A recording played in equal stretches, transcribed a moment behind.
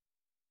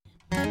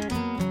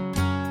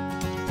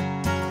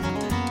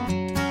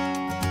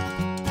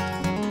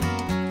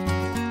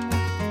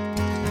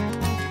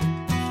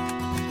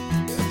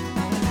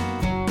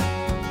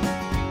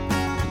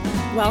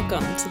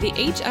welcome to the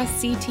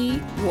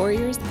HSCT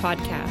Warriors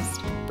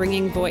podcast,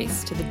 bringing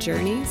voice to the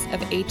journeys of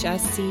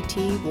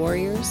HSCT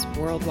warriors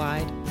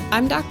worldwide.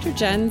 I'm Dr.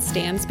 Jen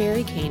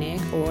Stansberry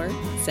Koenig, or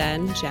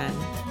Zen Jen,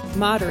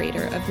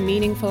 moderator of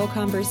meaningful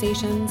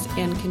conversations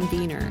and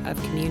convener of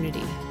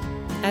community.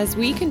 As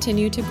we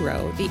continue to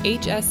grow the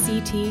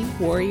HSCT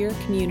warrior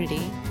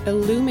community,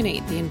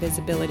 illuminate the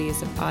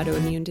invisibilities of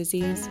autoimmune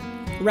disease,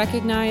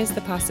 recognize the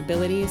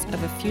possibilities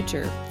of a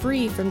future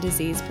free from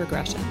disease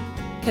progression,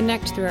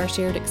 connect through our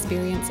shared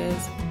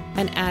experiences,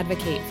 and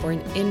advocate for an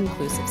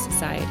inclusive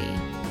society.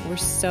 We're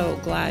so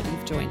glad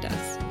you've joined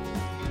us.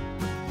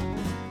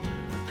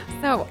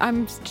 So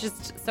I'm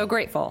just so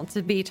grateful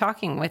to be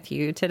talking with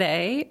you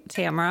today,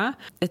 Tamara.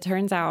 It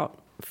turns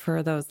out,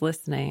 for those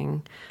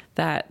listening,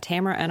 that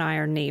Tamara and I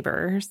are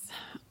neighbors.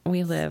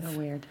 We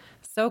live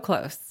so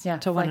close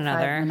to one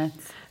another. 5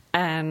 minutes.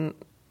 And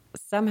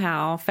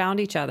somehow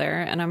found each other,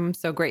 and I'm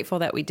so grateful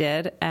that we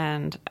did.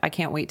 And I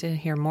can't wait to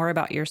hear more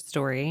about your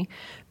story,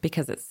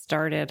 because it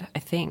started, I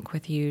think,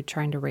 with you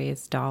trying to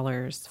raise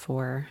dollars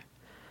for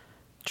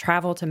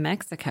travel to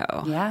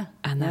Mexico. Yeah.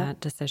 And that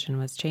decision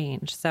was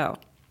changed. So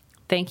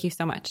thank you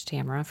so much,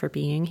 Tamara, for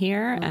being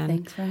here. Well, and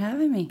thanks for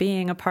having me.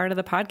 Being a part of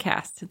the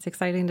podcast. It's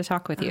exciting to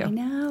talk with you. I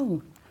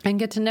know. And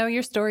get to know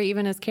your story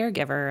even as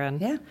caregiver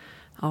and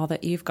all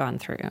that you've gone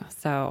through.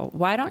 So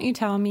why don't you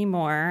tell me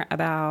more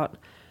about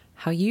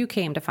how you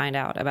came to find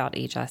out about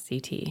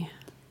HSCT?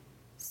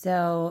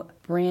 So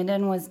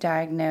Brandon was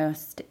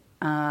diagnosed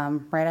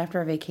right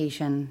after a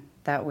vacation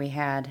that we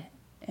had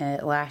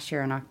last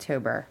year in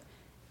October.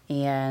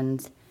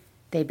 And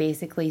they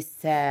basically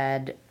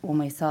said, when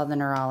we saw the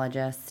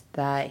neurologist,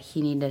 that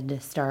he needed to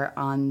start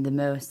on the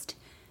most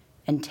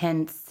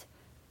intense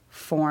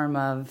form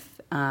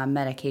of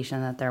medication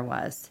that there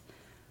was,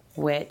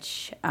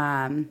 which,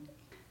 so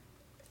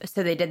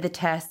they did the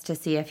test to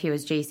see if he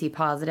was JC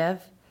positive,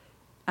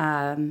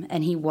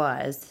 and he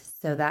was.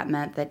 So that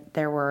meant that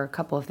there were a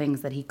couple of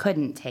things that he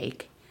couldn't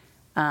take.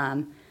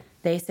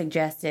 They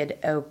suggested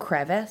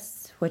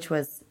Ocrevus, which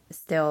was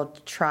still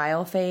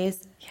trial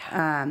phase.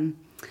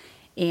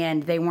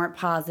 And they weren't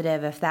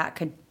positive if that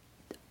could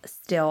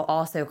still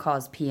also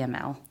cause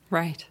PML.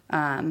 Right.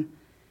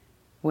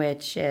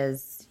 Which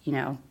is,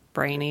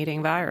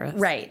 brain-eating virus.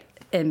 Right.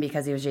 And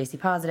because he was JC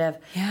positive.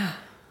 Yeah.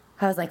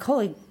 I was like,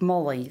 holy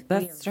moly.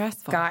 That's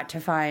stressful. Got to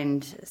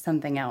find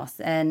something else.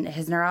 And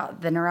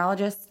the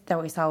neurologist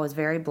that we saw was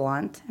very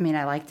blunt. I mean,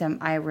 I liked him.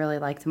 I really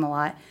liked him a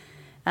lot.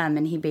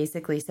 And he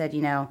basically said,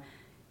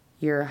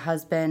 your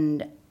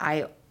husband,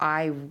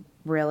 I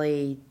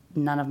really,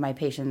 none of my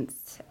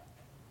patients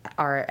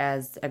are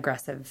as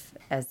aggressive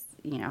as,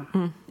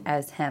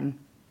 as him.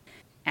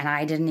 And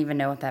I didn't even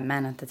know what that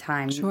meant at the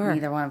time. Sure.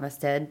 Neither one of us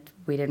did.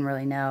 We didn't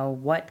really know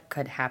what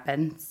could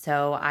happen.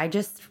 So I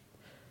just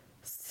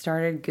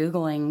started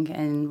Googling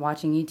and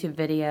watching YouTube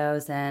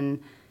videos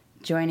and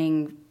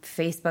joining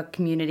Facebook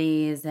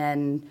communities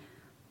and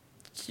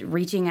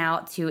reaching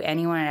out to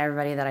anyone and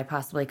everybody that I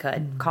possibly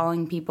could.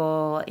 Calling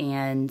people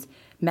and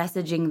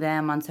messaging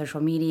them on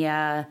social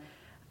media.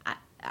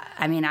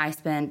 I mean, I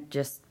spent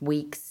just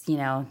weeks,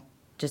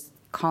 just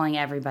calling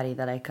everybody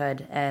that I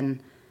could.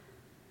 And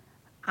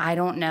I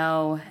don't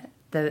know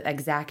the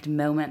exact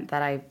moment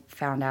that I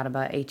found out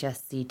about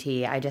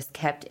HSCT.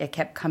 It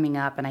kept coming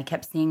up, and I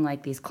kept seeing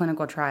like these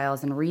clinical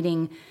trials and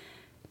reading.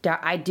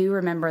 I do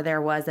remember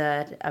there was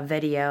a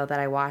video that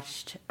I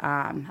watched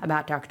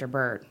about Dr.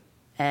 Bird.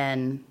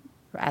 And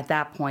at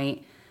that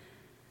point,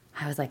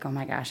 I was like, oh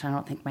my gosh, I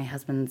don't think my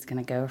husband's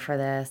going to go for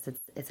this.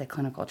 It's a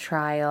clinical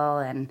trial,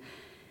 and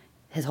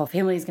his whole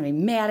family is going to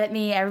be mad at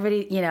me.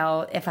 Everybody,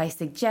 if I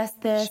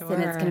suggest this,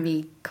 and it's going to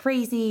be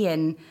crazy.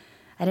 And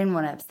I didn't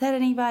want to upset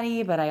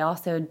anybody, but I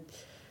also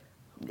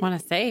want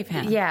to save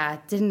him. Yeah,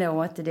 didn't know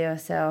what to do.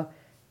 So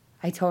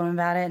I told him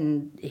about it,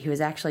 and he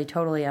was actually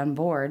totally on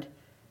board.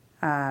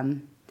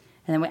 And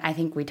then I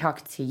think we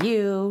talked to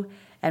you,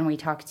 and we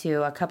talked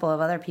to a couple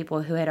of other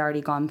people who had already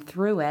gone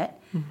through it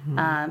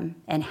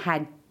and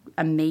had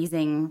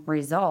amazing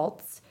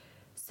results.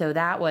 So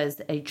that was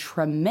a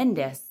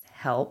tremendous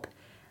help.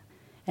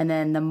 And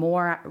then the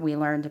more we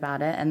learned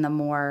about it and the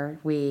more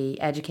we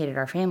educated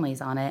our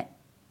families on it,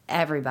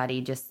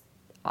 everybody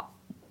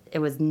it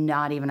was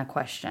not even a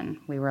question.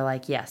 We were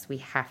like, yes, we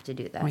have to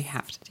do this. We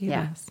have to do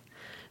this.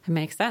 It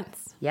makes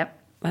sense. Yep.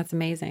 That's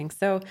amazing.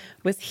 So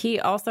was he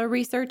also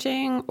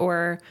researching,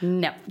 or?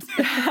 No.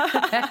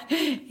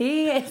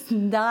 He is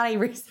not a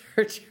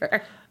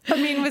researcher. I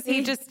mean, was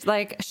he just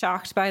like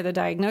shocked by the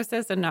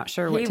diagnosis and not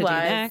sure what to do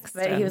next?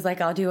 But he was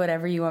like, I'll do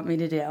whatever you want me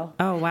to do.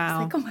 Oh, wow.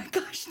 I was like, oh my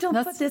gosh,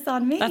 don't put this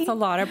on me. That's a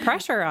lot of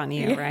pressure on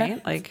you,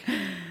 right? Like,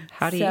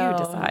 how do you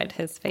decide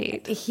his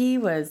fate? He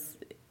was,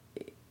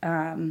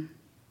 he's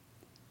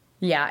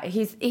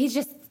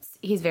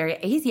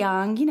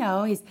young,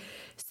 he's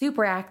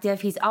super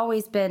active. He's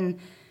always been,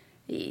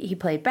 he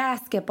played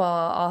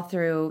basketball all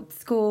through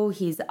school.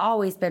 He's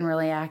always been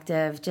really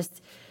active.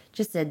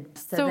 So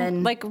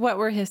then, like, what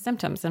were his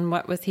symptoms and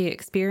what was he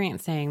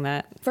experiencing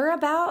that? For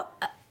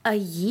about a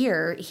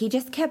year, he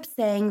just kept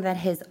saying that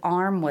his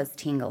arm was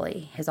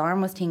tingly. His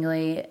arm was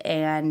tingly,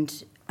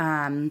 and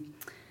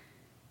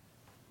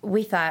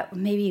we thought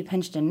maybe he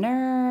pinched a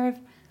nerve.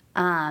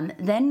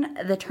 Then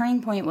the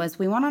turning point was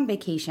we went on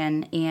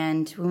vacation,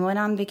 and we went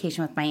on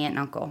vacation with my aunt and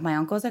uncle. My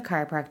uncle's a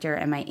chiropractor,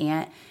 and my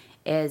aunt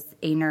is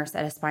a nurse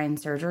at a spine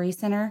surgery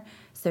center,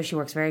 so she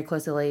works very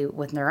closely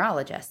with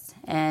neurologists.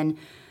 And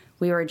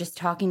we were just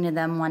talking to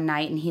them one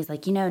night, and he's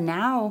like,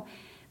 now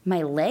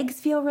my legs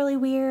feel really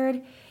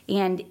weird.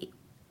 And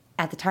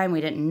at the time,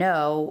 we didn't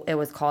know it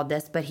was called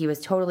this, but he was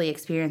totally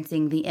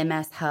experiencing the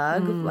MS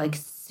hug,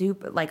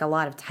 like a lot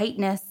lot of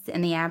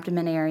in the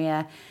abdomen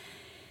area.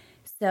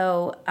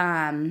 So,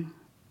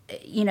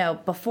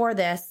 before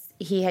this,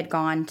 he had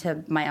gone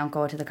to my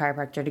uncle, to the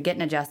chiropractor, to get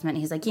an adjustment.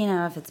 He's like,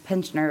 if it's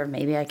pinched nerve,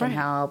 maybe I can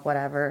help,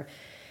 whatever.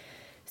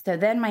 So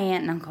then my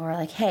aunt and uncle were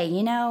like, hey,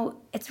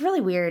 it's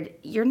really weird.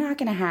 You're not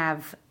going to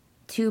have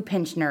two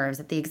pinched nerves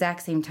at the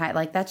exact same time.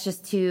 Like, that's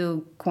just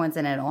too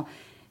coincidental.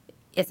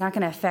 It's not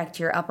going to affect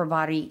your upper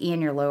body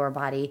and your lower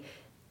body.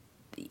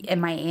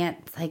 And my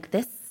aunt's like,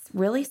 this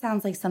really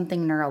sounds like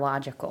something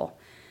neurological.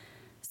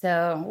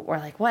 So we're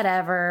like,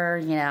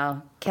 whatever,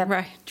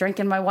 kept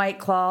drinking my White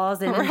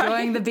Claws and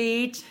enjoying the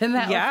beach. And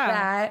that was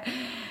that.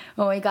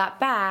 When we got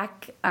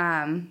back,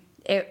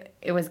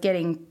 it was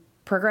getting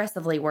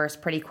progressively worse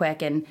pretty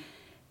quick. And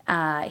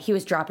he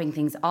was dropping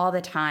things all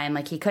the time.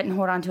 Like, he couldn't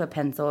hold onto a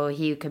pencil.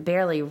 He could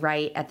barely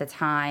write at the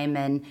time.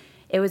 And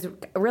it was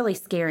really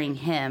scaring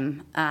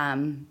him.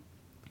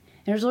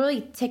 It was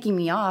really ticking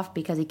me off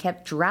because he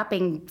kept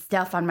dropping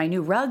stuff on my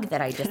new rug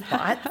that I just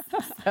bought.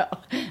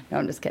 No,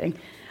 I'm just kidding.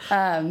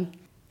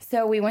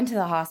 So we went to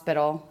the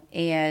hospital,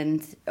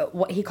 and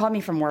he called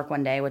me from work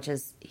one day, which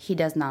is,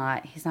 he's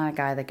not a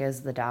guy that goes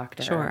to the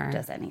doctor or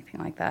does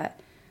anything like that.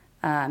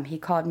 He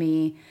called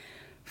me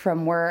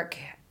from work.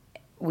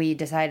 We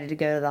decided to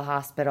go to the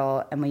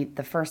hospital, and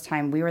the first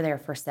time we were there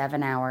for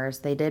 7 hours.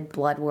 They did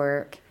blood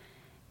work,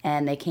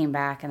 and they came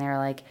back, and they were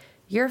like,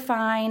 you're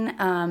fine.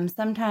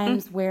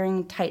 Sometimes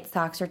wearing tight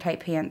socks or tight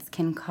pants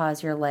can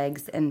cause your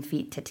legs and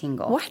feet to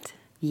tingle. What?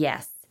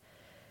 Yes.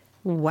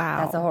 Wow.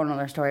 That's a whole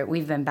nother story.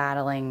 We've been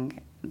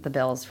battling the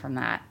bills from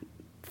that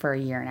for a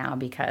year now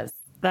because...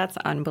 That's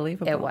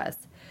unbelievable. It was.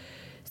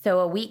 So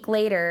a week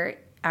later,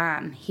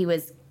 he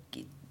was...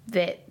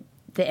 The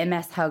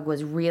MS hug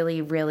was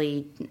really,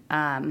 really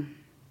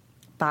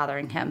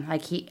bothering him.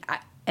 Like,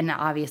 and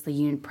obviously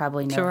you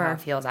probably know how it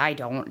feels. I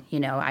don't.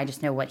 I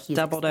just know what he's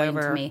doubled explained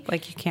over, to me.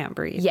 like you can't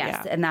breathe.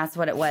 Yes, and that's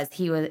what it was.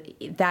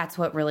 That's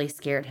what really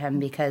scared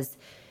him because...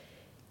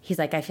 He's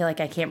like, I feel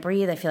like I can't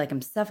breathe. I feel like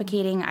I'm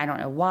suffocating. I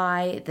don't know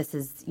why. This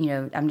is,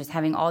 I'm just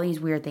having all these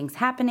weird things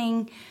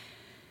happening.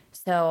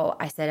 So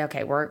I said,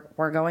 okay,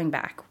 we're going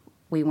back.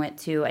 We went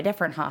to a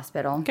different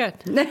hospital. Good.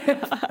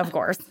 Of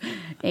course.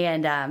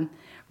 And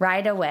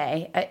right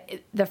away,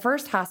 the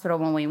first hospital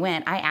when we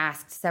went, I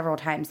asked several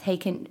times, hey,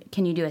 can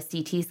you do a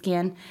CT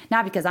scan?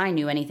 Not because I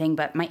knew anything,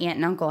 but my aunt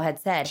and uncle had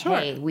said,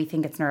 hey, we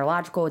think it's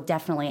neurological.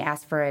 Definitely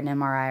ask for an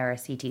MRI or a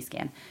CT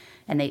scan.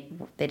 And they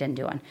didn't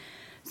do one.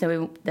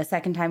 So the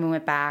second time we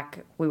went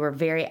back, we were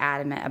very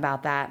adamant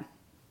about that.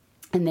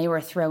 And they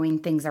were throwing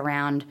things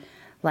around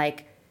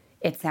like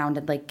it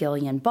sounded like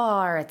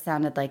Guillain-Barré, it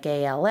sounded like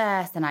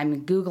ALS, and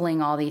I'm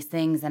Googling all these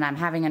things, and I'm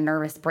having a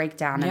nervous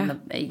breakdown,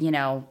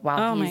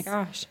 while he's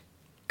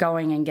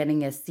going and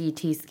getting his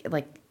CT.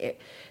 So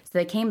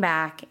they came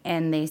back,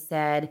 and they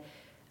said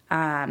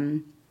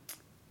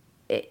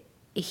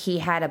he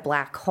had a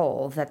black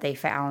hole that they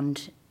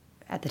found.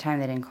 At the time,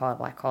 they didn't call it a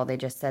black hole. They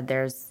just said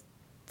there's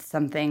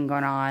something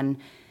going on.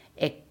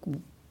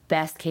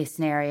 Best case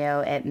scenario,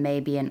 it may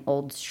be an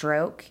old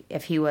stroke.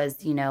 If he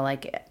was,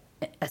 like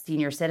a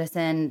senior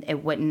citizen,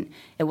 it wouldn't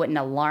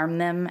alarm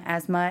them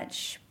as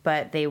much,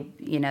 but they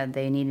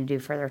need to do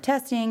further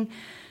testing.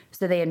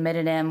 So they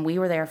admitted him. We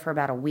were there for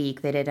about a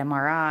week. They did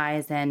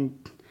MRIs, and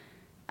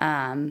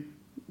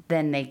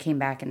then they came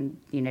back and,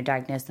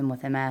 diagnosed him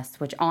with MS,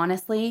 which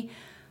honestly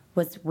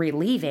was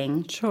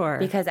relieving. Sure.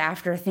 Because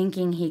after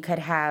thinking he could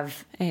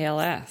have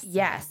ALS.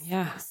 Yes.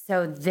 Yeah.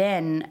 So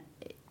then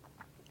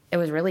it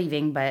was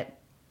relieving, but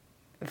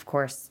of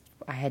course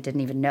I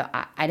didn't even know.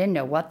 I didn't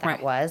know what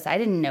that was. I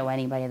didn't know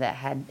anybody that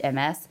had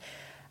MS.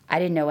 I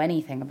didn't know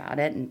anything about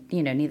it, and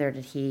neither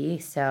did he.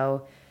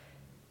 So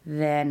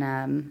then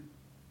I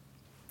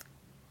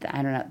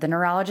don't know. The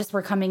neurologists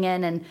were coming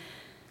in, and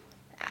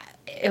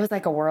it was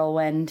like a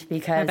whirlwind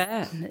because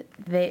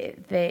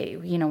they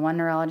one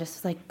neurologist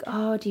was like,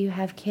 oh, do you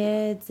have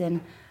kids?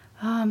 And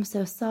oh, I'm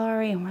so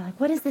sorry. And we're like,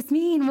 what does this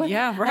mean? Why?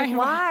 What are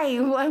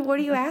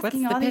you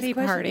asking all these questions? What's the pity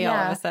party all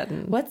of a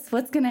sudden? What's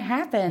going to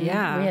happen?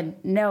 Yeah. We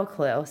had no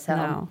clue. So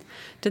no.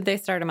 Did they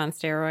start him on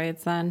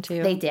steroids then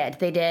too? They did.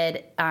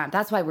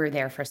 That's why we were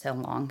there for so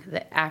long.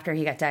 After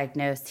he got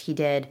diagnosed, he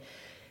did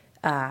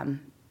IV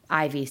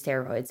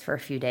steroids for a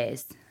few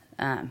days.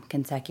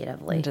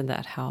 Consecutively. And did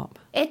that help?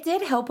 It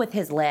did help with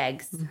his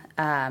legs.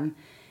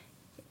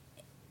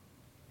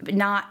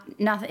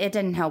 Nothing. It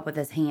didn't help with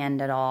his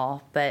hand at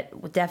all,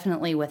 but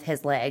definitely with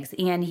his legs.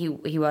 And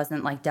he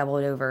wasn't like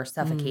doubled over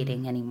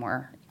suffocating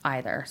anymore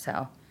either.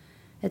 So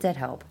it did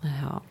help. It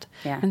helped.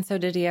 Yeah. And so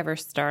did he ever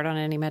start on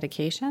any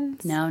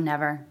medications? No,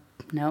 never.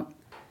 Nope.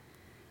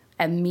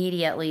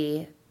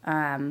 Immediately,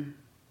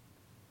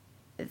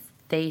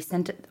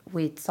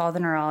 we saw the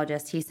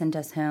neurologist. He sent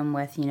us home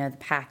with, the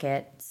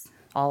packets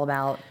all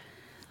about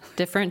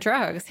different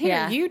drugs.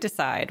 Here, you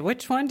decide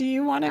which one do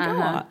you want to go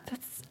on.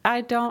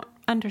 I don't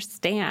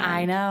understand.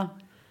 I know.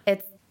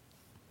 It's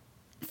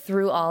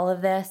through all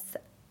of this,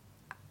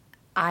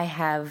 I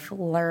have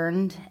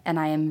learned, and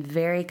I am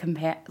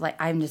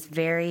I'm just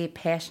very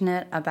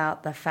passionate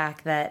about the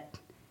fact that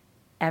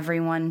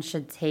everyone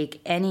should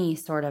take any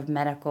sort of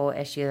medical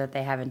issue that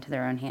they have into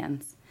their own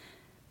hands.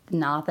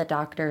 Not that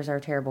doctors are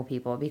terrible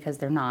people, because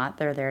they're not.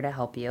 They're there to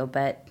help you,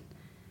 but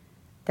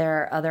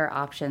there are other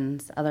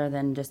options other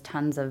than just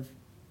tons of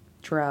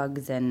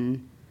drugs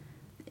and,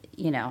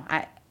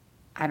 I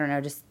don't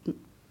know, just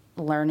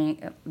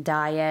learning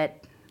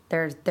diet.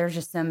 There's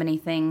just so many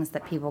things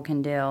that people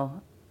can do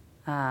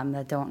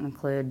that don't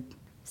include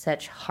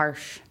such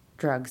harsh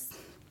drugs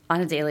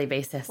on a daily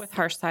basis. With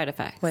harsh side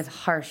effects. With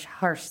harsh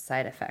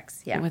side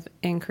effects, yeah. With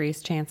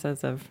increased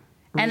chances of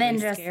really and then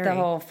just scary. the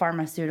whole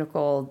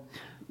pharmaceutical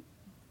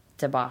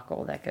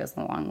debacle that goes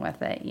along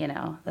with it,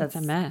 That's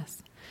a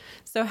mess.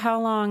 So how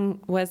long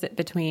was it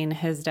between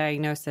his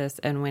diagnosis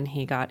and when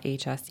he got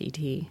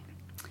HSCT?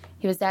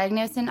 He was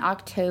diagnosed in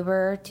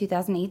October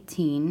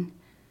 2018,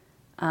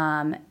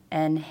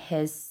 and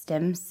his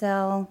stem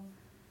cell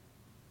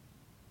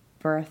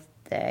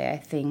birthday, I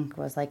think,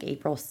 was like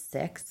April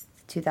 6th,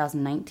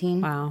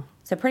 2019. Wow.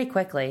 So pretty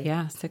quickly.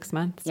 Yeah, 6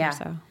 months or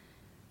so.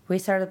 We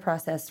started the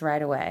process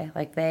right away.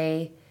 Like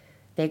they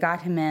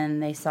got him in,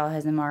 they saw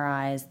his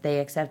MRIs, they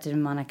accepted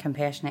him on a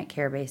compassionate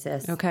care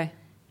basis. Okay.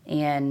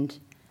 And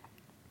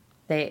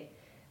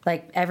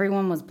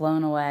everyone was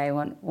blown away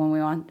when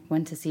we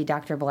went to see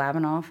Dr.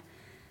 Blabinoff.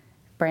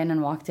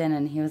 Brandon walked in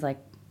and he was like,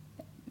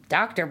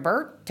 Dr.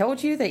 Burt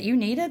told you that you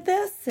needed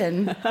this?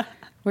 And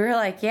we were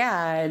like,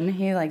 yeah. And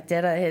he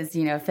did his,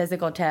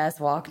 physical test,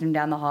 walked him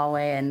down the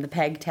hallway and the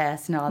peg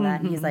test and all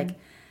that. And he's like,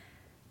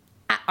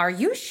 are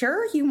you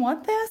sure you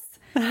want this?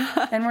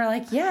 And we're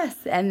like, yes.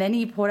 And then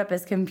he pulled up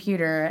his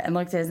computer and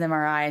looked at his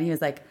MRI and he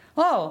was like,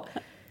 oh,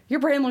 your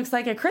brain looks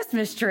like a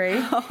Christmas tree.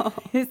 Oh.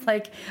 He's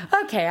like,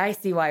 okay, I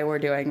see why we're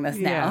doing this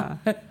now.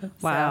 Yeah.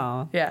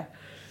 Wow. Yeah.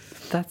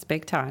 That's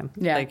big time.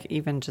 Yeah.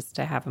 Even just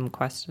to have him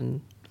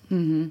question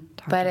Dr.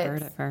 Burt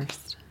at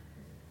first.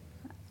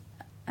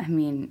 I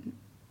mean,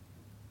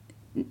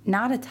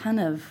 not a ton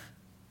of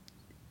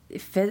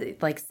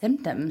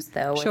symptoms,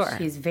 though, Sure. which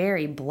he's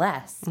very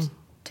blessed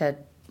to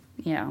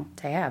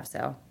have,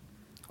 so.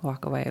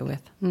 Walk away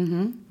with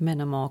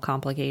minimal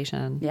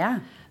complication. Yeah.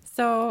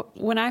 So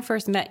when I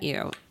first met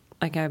you,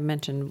 like I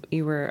mentioned,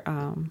 you were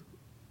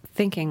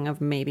thinking of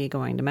maybe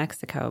going to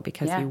Mexico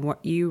because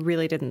you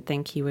really didn't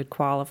think he would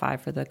qualify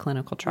for the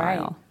clinical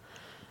trial.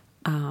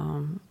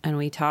 Right. And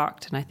we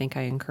talked, and I think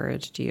I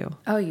encouraged you.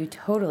 Oh, you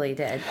totally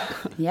did.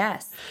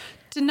 Yes.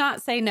 To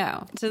not say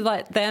no, to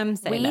let them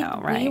say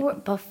no,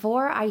 right?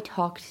 Before I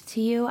talked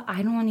to you,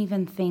 I don't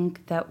even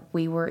think that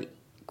we were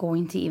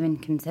going to even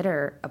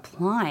consider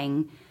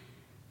applying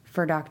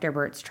for Dr.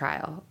 Burt's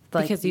trial.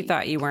 Because you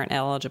thought you weren't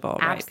eligible,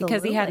 right? Absolutely.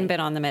 Because he hadn't been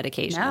on the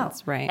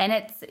medications, right?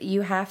 And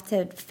you have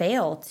to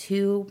fail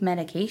 2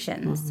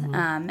 medications.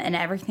 And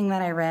everything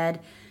that I read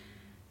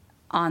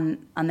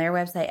on their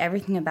website,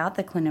 everything about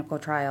the clinical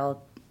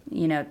trial,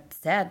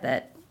 said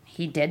that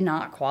he did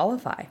not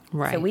qualify.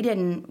 Right. So I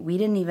didn't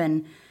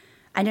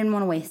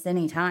want to waste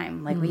any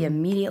time. We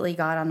immediately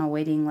got on a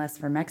waiting list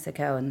for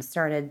Mexico and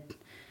started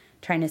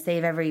trying to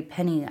save every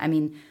penny. I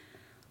mean,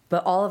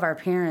 but all of our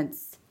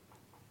parents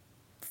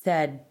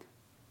said,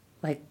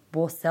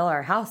 we'll sell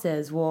our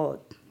houses.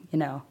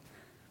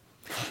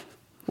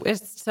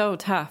 It's so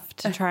tough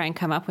to try and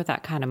come up with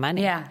that kind of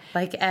money. Yeah.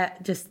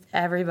 Just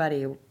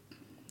everybody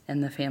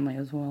in the family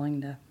was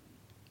willing to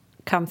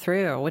come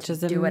through, which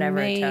is do whatever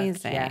amazing. It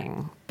took.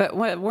 Yeah. But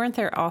weren't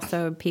there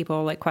also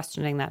people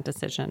questioning that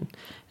decision,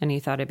 and you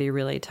thought it'd be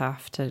really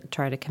tough to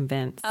try to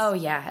convince? Oh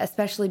yeah,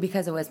 especially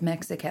because it was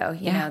Mexico.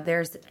 You know,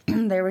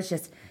 there was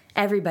just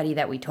everybody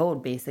that we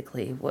told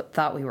basically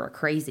thought we were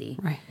crazy.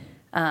 Right.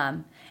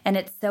 And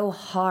it's so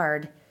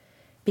hard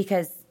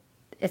because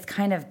it's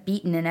kind of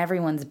beaten in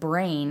everyone's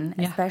brain,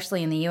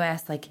 especially in the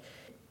U.S.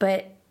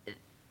 But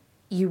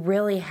you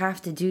really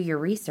have to do your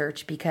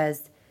research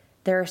because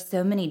there are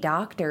so many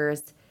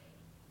doctors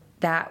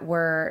that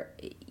were,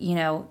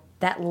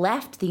 that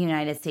left the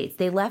United States.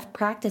 They left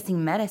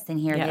practicing medicine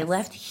here. Yes. They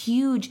left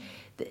huge,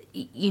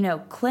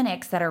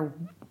 clinics that are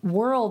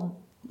world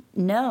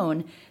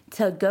known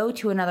to go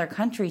to another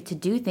country to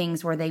do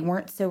things where they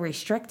weren't so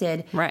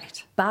restricted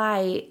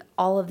by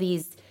all of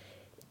these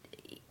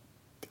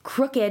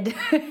crooked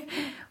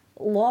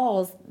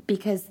laws,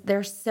 because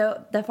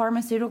the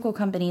pharmaceutical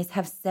companies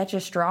have such a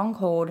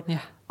stronghold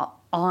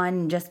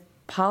on just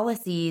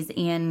policies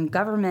and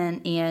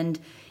government and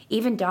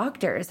even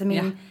doctors. I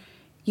mean,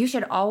 you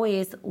should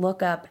always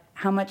look up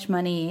how much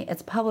money,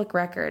 it's public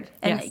record.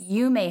 And Yes.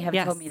 you may have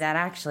Yes. told me that,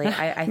 actually.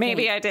 I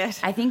Maybe think, I did.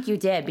 I think you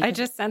did. I because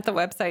just sent the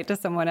website to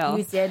someone else.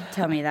 you did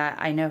tell me that,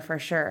 I know for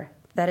sure.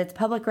 That it's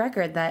public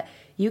record, that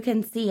you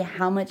can see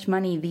how much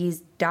money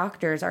these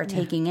doctors are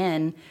taking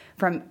in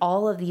from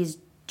all of these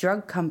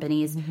drug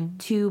companies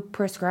to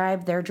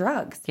prescribe their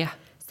drugs. Yeah.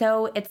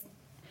 So it's,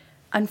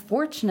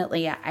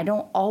 unfortunately, I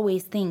don't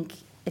always think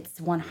it's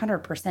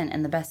 100%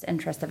 in the best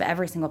interest of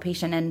every single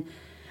patient. And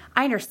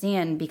I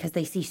understand, because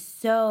they see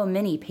so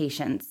many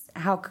patients.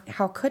 How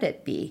could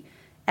it be?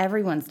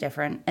 Everyone's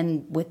different.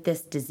 And with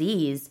this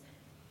disease,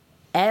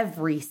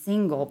 every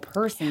single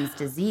person's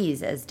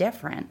disease is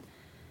different.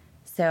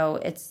 So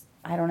it's,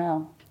 I don't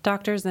know.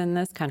 Doctors in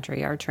this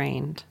country are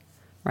trained,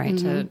 right,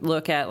 to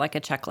look at like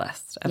a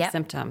checklist of Yep.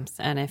 symptoms.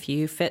 And if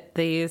you fit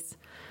these,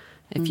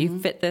 if you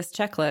fit this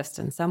checklist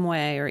in some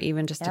way, or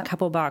even just a Yep.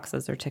 couple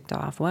boxes are ticked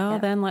off, well,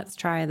 Yep. then let's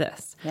try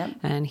this. Yep.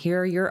 And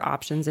here are your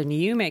options, and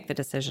you make the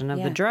decision of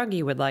the Yeah. drug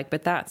you would like.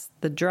 But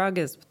the drug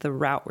is the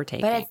route we're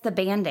taking. But it's the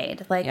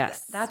Band-Aid. Like,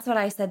 Yes. that's what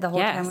I said the whole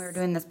time we were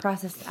doing this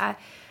process.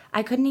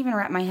 I couldn't even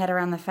wrap my head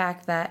around the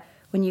fact that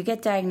when you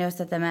get diagnosed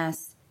with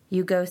MS,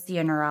 you go see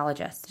a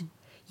neurologist.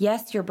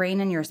 Yes, your brain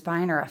and your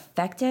spine are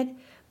affected,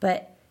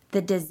 but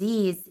the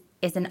disease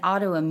is an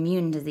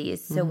autoimmune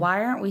disease. So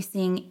why aren't we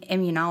seeing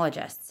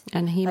immunologists?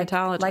 And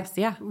hematologists,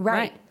 yeah,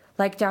 right.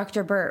 Like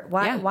Dr. Burt.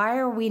 Yeah. Why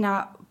are we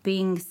not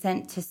being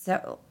sent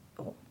to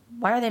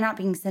why are they not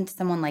being sent to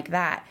someone like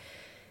that,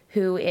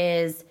 who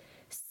is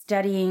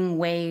studying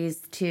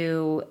ways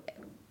to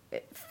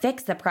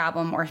fix the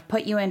problem or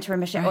put you into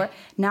remission, or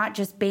not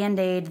just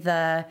Band-Aid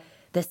the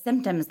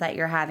symptoms that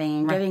you're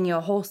having, giving you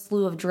a whole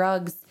slew of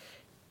drugs,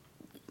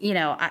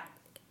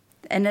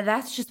 and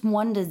that's just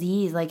one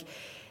disease. Like,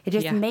 it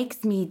just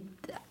makes me,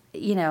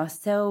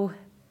 so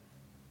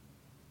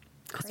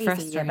crazy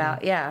frustrating.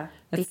 about, It's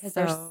because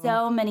there's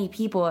so many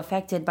people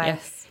affected by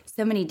Yes.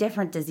 so many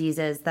different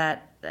diseases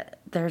that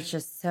there's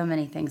just so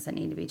many things that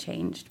need to be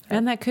changed.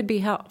 And that could be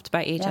helped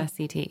by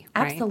HSCT,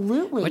 right?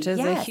 Absolutely, Which is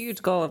a yes.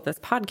 huge goal of this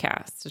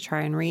podcast, to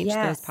try and reach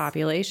Yes. those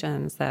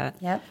populations that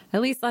Yep.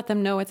 at least let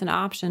them know it's an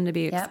option to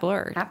be Yep,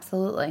 explored.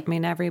 absolutely. I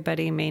mean,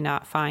 everybody may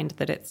not find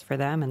that it's for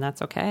them, and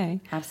that's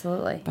okay.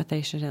 Absolutely. But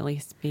they should at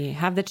least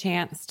have the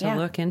chance to Yeah.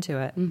 look into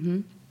it.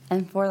 Mm-hmm.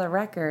 And for the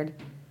record,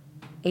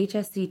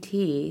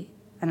 HSCT,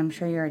 and I'm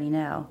sure you already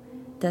know,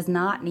 does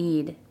not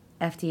need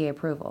FDA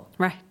approval.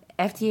 Right.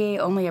 FDA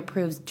only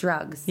approves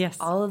drugs. Yes.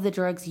 All of the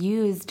drugs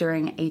used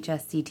during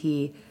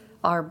HSCT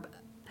are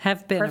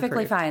Have been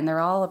perfectly approved. fine. They're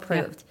all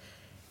approved.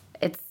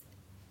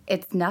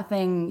 It's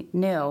nothing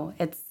new.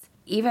 It's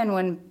even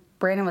when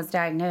Brandon was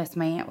diagnosed,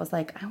 my aunt was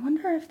like, I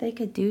wonder if they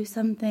could do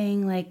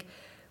something like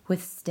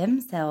with stem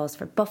cells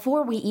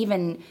before we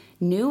even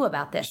knew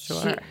about this.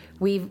 Sure.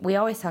 We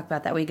always talk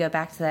about that. We go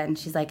back to that, and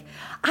she's like,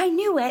 I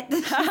knew it.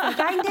 She's like,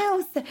 I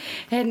knew.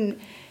 And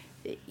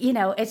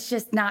it's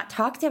just not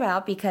talked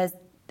about because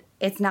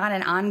it's not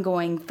an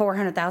ongoing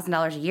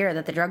 $400,000 a year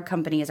that the drug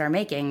companies are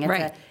making.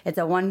 It's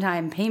a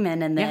one-time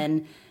payment, and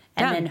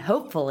then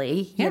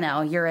hopefully,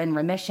 you're in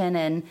remission,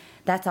 and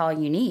that's all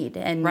you need.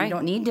 And you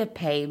don't need to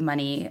pay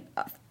money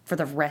for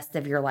the rest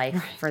of your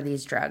life for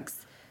these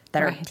drugs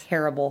that are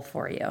terrible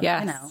for you.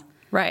 Yes.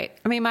 Right.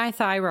 I mean, my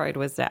thyroid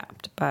was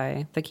zapped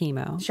by the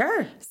chemo.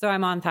 Sure. So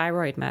I'm on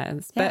thyroid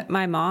meds, but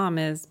my mom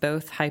is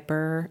both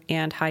hyper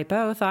and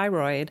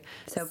hypothyroid.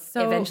 So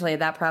eventually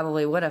that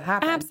probably would have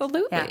happened.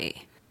 Absolutely.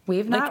 Yeah.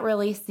 We've not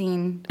really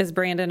seen... Is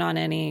Brandon on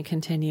any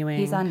continuing?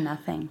 He's on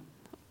nothing.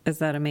 Is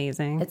that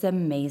amazing? It's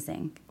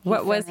amazing.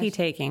 What was he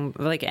taking?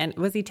 And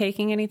was he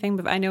taking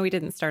anything? I know he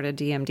didn't start a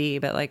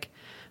DMD, but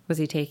was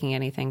he taking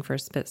anything for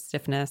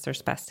stiffness or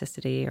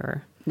spasticity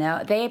or?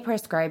 No, they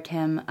prescribed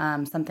him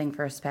something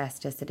for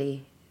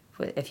spasticity.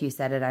 If you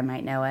said it, I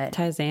might know it.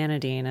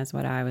 Tizanidine is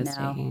what I was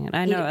taking. And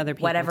I know other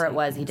people. Whatever it take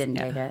was, this. he didn't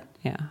take it.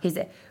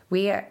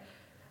 Yeah.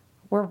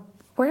 We're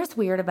just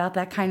weird about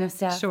that kind of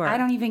stuff. Sure. I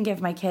don't even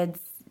give my kids,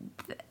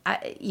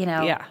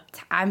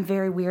 I'm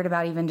very weird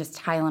about even just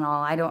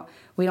Tylenol.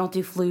 We don't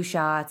do flu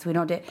shots. We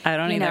don't do. I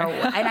don't either.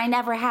 And I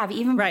never have.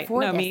 Even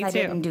before this, me I too.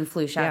 didn't do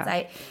flu shots.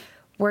 Yeah.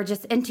 We're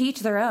just, and to each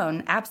their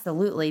own,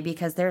 absolutely,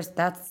 because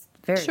that's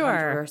very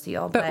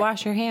controversial. But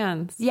wash your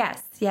hands.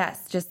 Yes.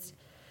 Just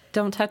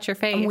don't touch your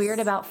face. I'm weird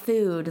about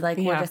food. We're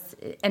just,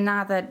 and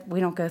not that we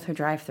don't go through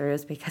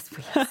drive-thrus, because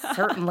we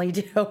certainly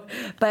do.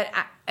 But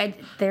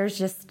there's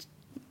just,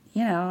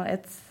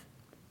 it's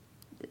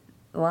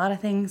a lot of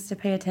things to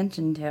pay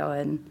attention to.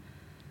 And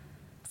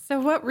so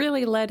what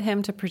really led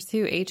him to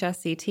pursue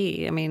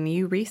HSCT? I mean,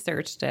 you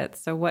researched it.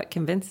 So what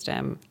convinced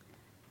him?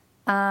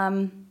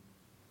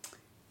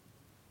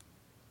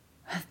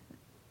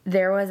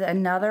 There was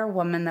another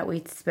woman that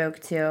we spoke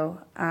to.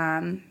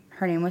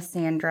 Her name was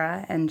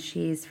Sandra, and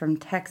she's from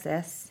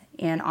Texas.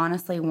 And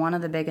honestly, one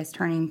of the biggest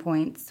turning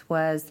points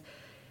was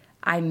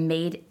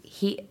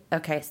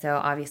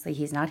so obviously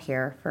he's not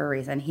here for a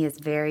reason. He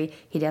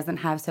doesn't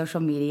have social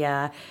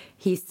media.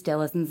 He still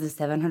listens to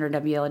 700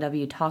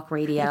 WLW talk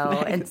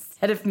radio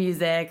instead of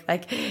music.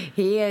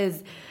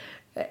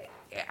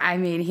 I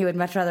mean, he would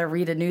much rather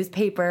read a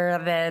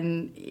newspaper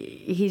than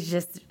he's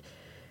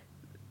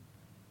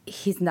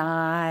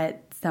not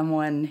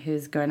someone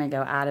who's going to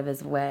go out of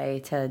his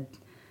way to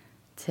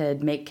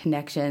make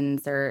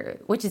connections,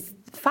 which is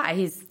fine.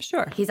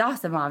 He's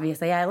awesome,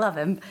 obviously. I love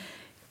him.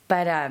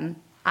 But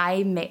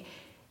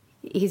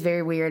he's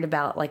very weird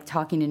about like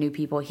talking to new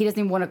people. He doesn't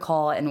even want to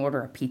call and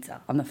order a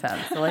pizza on the phone.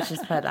 So let's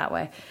just put it that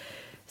way.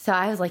 So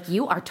I was like,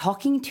 you are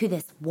talking to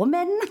this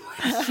woman?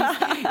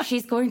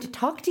 She's going to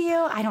talk to you?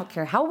 I don't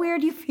care how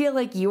weird you feel,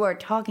 like you are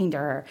talking to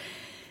her.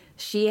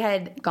 She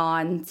had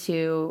gone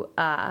to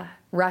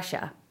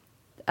Russia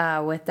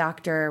with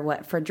Dr.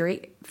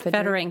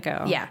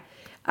 Fedorenko. Yeah.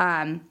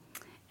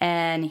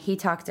 And he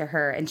talked to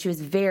her, and she was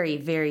very,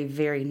 very,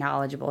 very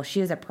knowledgeable. She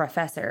was a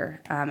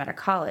professor at a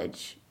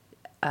college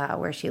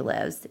where she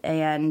lives.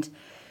 And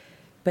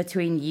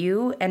between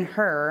you and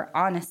her,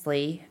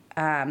 honestly,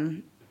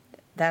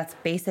 that's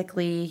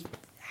basically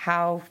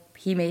how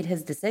he made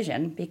his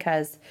decision,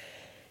 because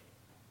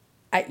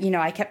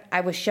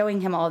I was showing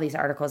him all these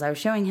articles. I was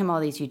showing him all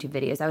these YouTube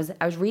videos.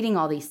 I was reading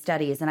all these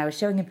studies, and I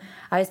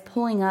was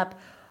pulling up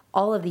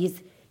all of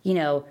these,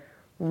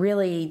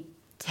 really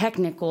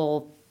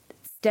technical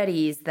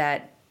studies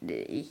that,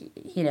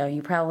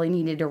 you probably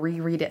needed to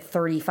reread it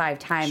 35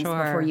 times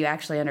before you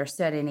actually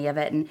understood any of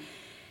it. And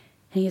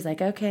he's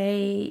like,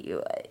 okay,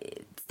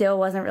 it still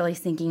wasn't really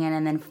sinking in.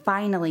 And then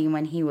finally,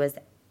 when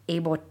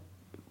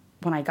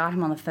I got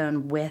him on the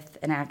phone with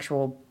an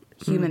actual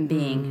human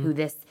being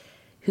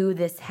who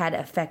this had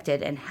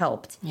affected and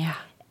helped. Yeah.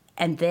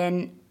 And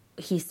then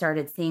he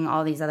started seeing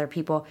all these other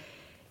people.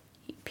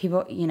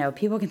 People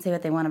can say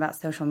what they want about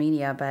social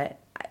media, but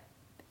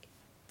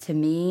to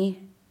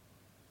me,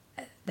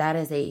 that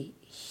is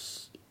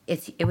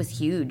it was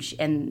huge,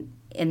 and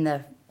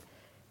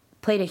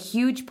played a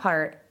huge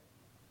part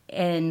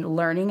in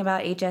learning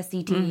about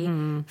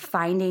HSCT,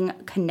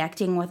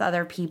 connecting with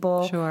other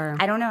people. Sure.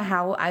 I don't know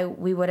how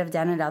we would have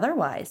done it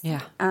otherwise.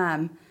 Yeah.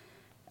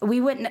 We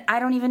wouldn't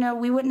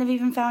have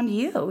even found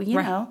you,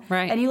 know.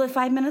 Right. And you live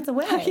 5 minutes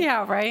away.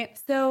 Yeah, right.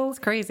 So it's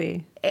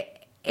crazy.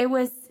 It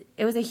was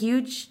a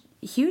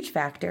huge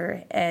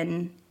factor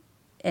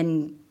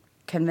in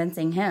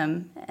convincing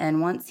him,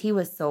 and once he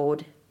was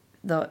sold,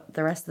 the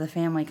rest of the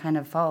family kind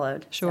of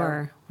followed.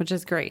 Sure, so. Which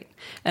is great.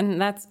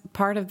 And that's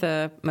part of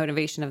the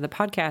motivation of the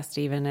podcast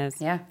even is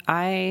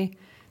I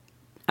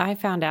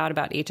found out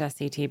about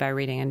HSCT by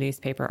reading a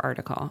newspaper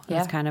article. It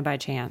was kind of by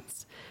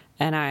chance.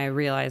 And I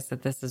realized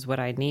that this is what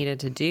I needed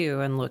to do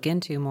and look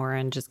into more,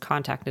 and just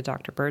contacted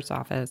Dr. Bird's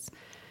office.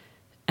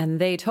 And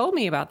they told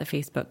me about the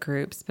Facebook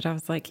groups, but I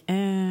was like,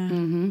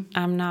 I'm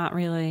not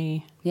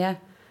really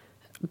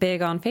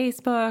big on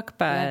Facebook,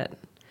 but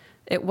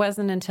it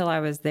wasn't until I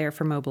was there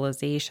for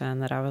mobilization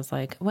that I was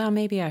like, well,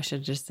 maybe I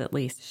should just at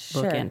least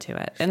look into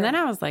it. And then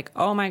I was like,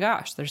 oh my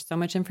gosh, there's so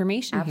much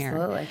information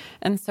here.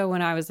 And so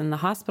when I was in the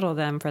hospital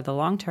then for the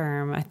long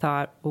term, I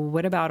thought, well,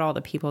 what about all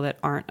the people that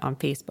aren't on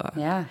Facebook?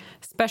 Yeah.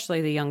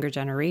 Especially the younger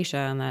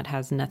generation that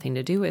has nothing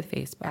to do with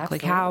Facebook.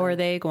 Absolutely. Like, how are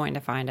they going to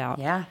find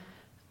out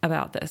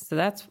about this? So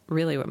that's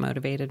really what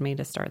motivated me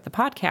to start the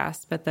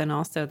podcast, but then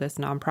also this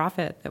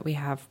nonprofit that we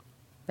have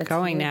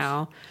going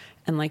now.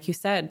 And like you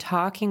said,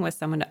 talking with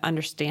someone to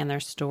understand their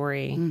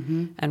story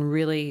and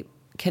really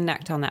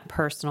connect on that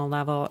personal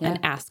level and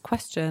ask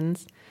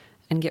questions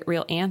and get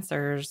real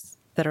answers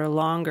that are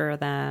longer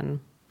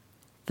than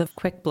the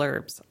quick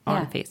blurbs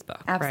on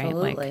Facebook.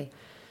 Absolutely. Right?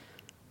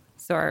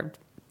 So our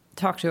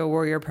Talk to a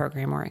Warrior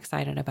program we're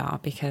excited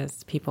about,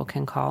 because people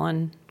can call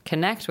and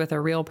connect with a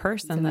real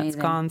person that's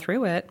gone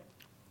through it.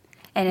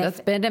 And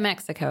that's been to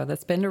Mexico,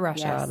 that's been to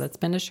Russia, that's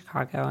been to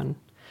Chicago. And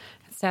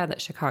it's sad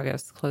that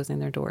Chicago's closing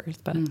their doors,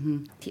 but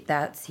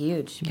that's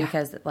huge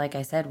because, like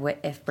I said,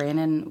 if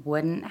Brandon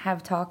wouldn't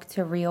have talked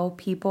to real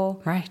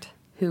people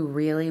who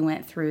really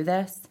went through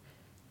this,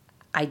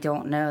 I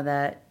don't know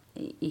that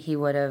he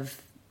would have,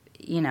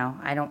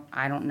 I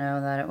don't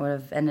know that it would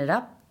have ended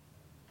up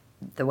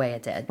the way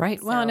it did. Right.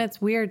 So. Well, and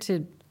it's weird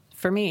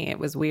for me, it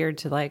was weird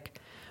to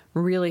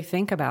really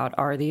think about,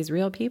 are these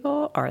real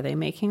people? Are they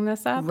making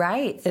this up?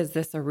 Right. Is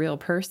this a real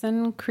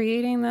person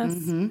creating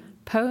this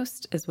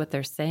post? Is what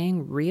they're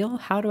saying real?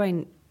 How do I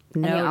know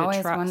and you always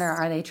to trust? Wonder,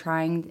 are they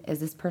trying, is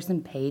this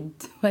person paid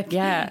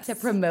to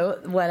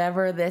promote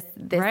whatever this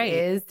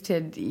is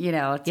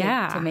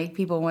to make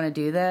people want to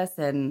do this?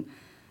 And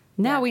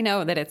now we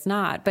know that it's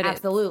not, but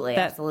absolutely.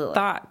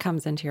 Thought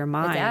comes into your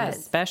mind,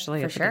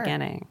 especially at the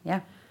beginning.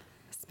 Yeah.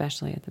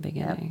 Especially at the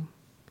beginning. Yep.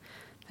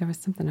 There was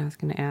something I was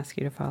going to ask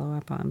you to follow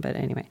up on, but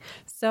anyway.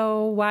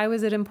 So why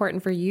was it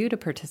important for you to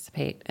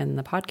participate in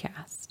the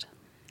podcast?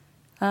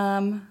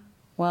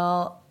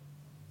 Well,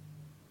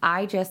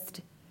 I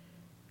just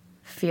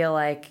feel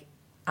like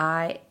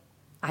I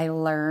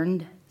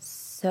learned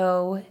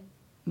so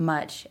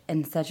much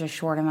in such a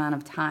short amount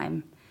of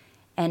time.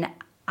 And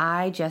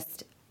I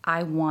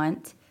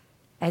want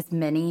as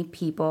many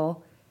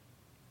people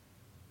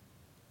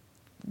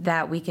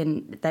that we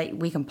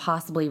can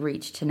possibly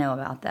reach to know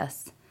about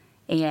this.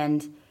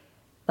 And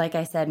like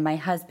I said, my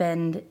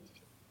husband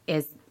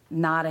is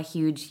not a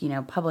huge,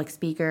 public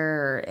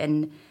speaker,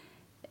 and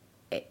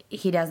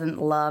he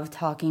doesn't love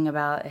talking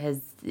about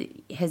his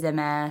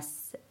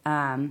MS.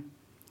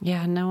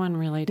 Yeah, no one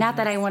really does. Not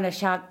that I want to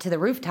shout to the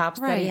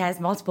rooftops that he has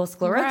multiple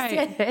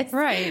sclerosis.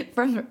 Right.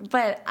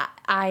 But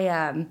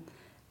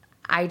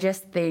I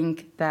just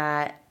think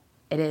that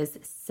it is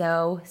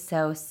so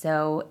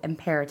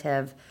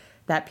imperative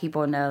that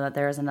people know that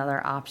there is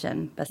another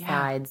option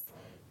besides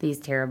these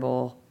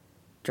terrible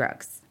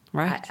drugs.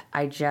 Right.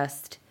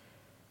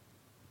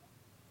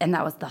 And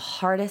that was the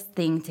hardest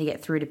thing to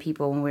get through to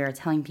people when we were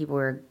telling people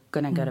we were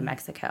going to go to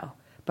Mexico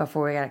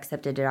before we got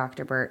accepted to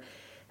Dr. Burt.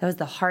 That was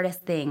the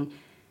hardest thing,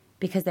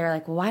 because they were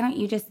like, well, why don't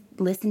you just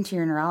listen to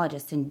your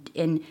neurologist and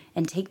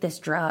take this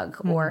drug?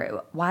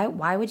 Or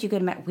why would you go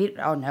to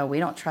Mexico? Oh, no, we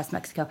don't trust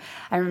Mexico.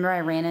 I remember I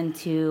ran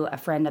into a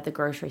friend at the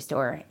grocery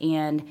store,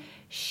 and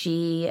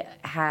she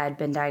had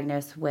been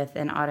diagnosed with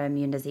an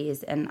autoimmune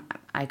disease, and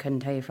I couldn't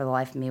tell you for the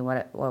life of me what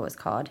it was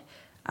called.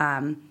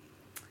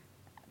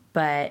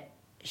 But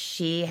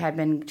she had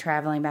been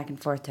traveling back and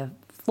forth to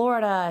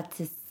Florida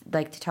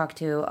to talk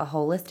to a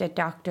holistic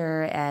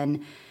doctor,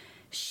 and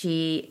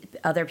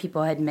other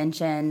people had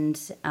mentioned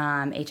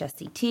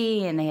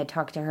HSCT, and they had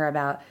talked to her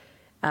about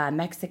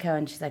Mexico,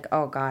 and she's like,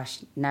 oh gosh,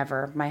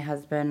 never. My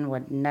husband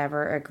would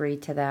never agree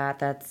to that.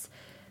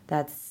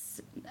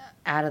 That's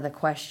out of the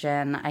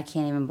question. I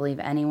can't even believe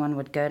anyone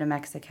would go to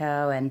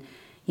Mexico. And,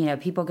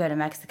 people go to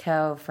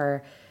Mexico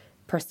for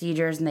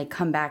procedures and they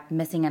come back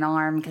missing an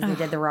arm because they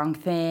did the wrong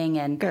thing,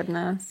 and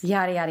goodness,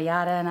 yada yada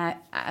yada. And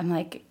I'm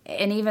like,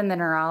 and even the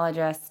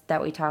neurologist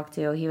that we talked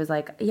to, he was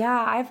like,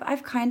 yeah,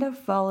 I've kind of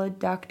followed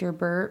Dr.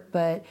 Burt,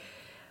 but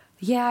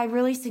yeah, I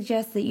really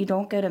suggest that you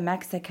don't go to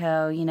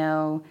Mexico.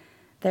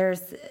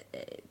 There's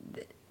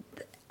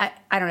I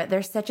don't know,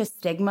 there's such a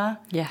stigma.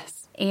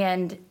 Yes.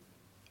 And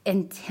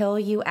until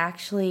you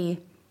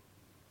actually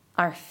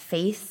are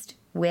faced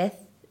with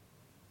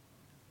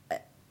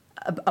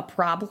a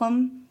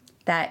problem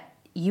that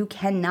you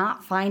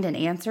cannot find an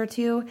answer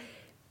to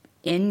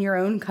in your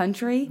own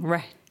country,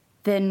 right,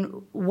 then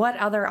what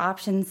other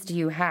options do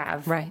you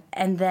have? Right.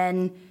 And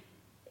then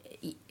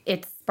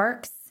it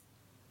sparks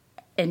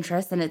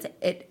interest, and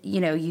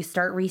you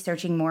start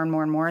researching more and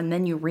more and more, and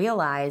then you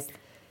realize,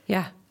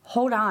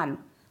 hold on,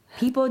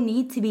 people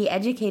need to be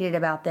educated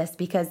about this,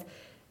 because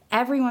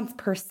everyone's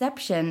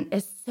perception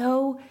is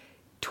so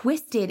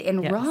twisted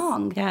and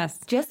wrong. Yes.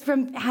 Just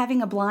from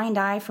having a blind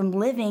eye from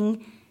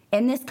living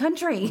in this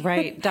country.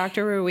 Right.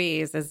 Dr.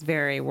 Ruiz is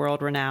very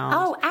world-renowned.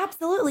 Oh,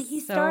 absolutely. He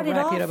started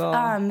reputable.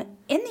 off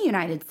in the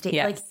United States.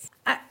 Yes.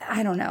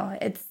 I don't know.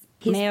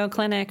 He's Mayo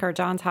Clinic or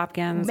Johns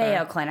Hopkins.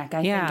 Mayo Clinic,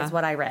 I think is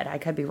what I read. I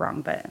could be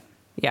wrong, but...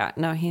 Yeah,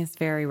 no, he's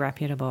very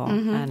reputable.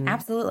 And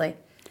absolutely.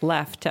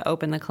 left to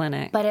open the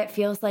clinic. But it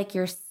feels like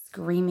you're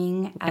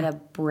screaming at a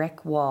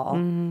brick wall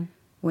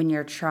when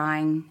you're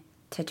trying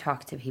to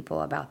talk to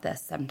people about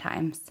this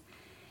sometimes.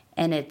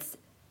 And it's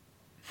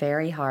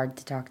very hard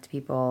to talk to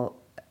people,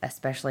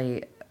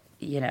 especially,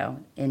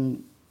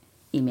 in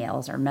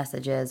emails or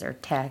messages or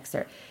texts,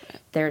 or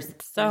there's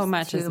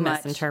much is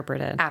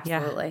misinterpreted.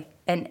 Absolutely.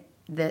 Yeah. And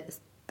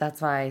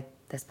that's why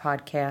this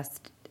podcast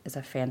is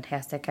a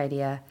fantastic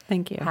idea.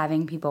 Thank you.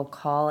 Having people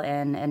call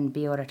in and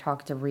be able to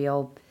talk to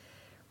real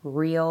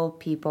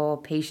people,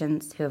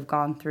 patients who have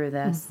gone through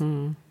this.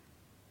 Mm-hmm.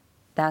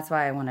 That's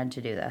why I wanted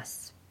to do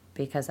this,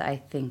 because I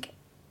think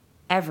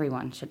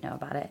everyone should know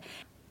about it.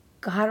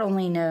 God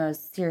only knows,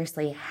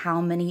 seriously,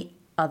 how many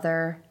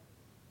other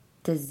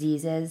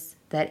diseases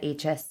that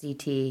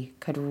HSCT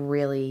could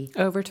really...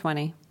 Over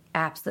 20.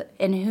 Absolutely.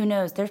 And who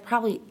knows? There's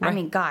probably... Right. I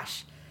mean,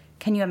 gosh,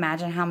 can you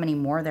imagine how many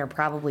more there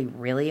probably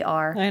really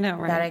are? I know,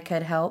 right? That it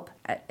could help.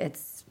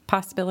 It's...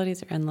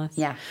 Possibilities are endless.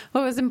 Yeah.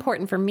 Well, it was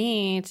important for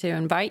me to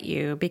invite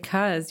you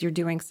because you're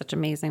doing such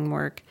amazing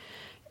work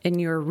in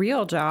your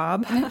real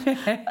job,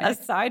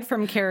 aside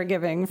from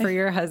caregiving for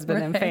your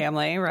husband and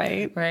family,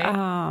 right?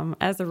 Right.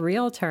 As a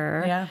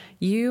realtor,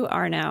 you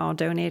are now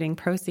donating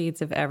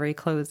proceeds of every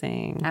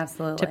closing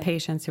absolutely to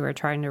patients who are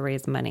trying to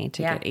raise money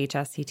to get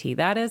HSCT.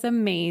 That is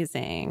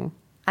amazing.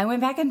 I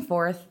went back and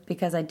forth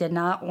because I did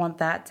not want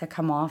that to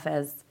come off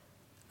as,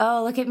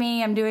 oh, look at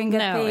me, I'm doing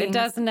good things. No, it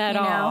doesn't at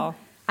all.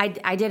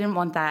 I didn't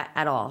want that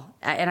at all.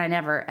 And I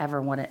never,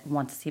 ever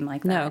want to seem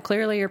like that. No,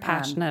 clearly you're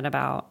passionate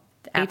about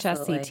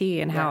absolutely.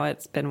 HSCT and how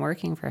it's been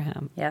working for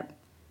him. Yep.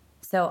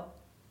 So,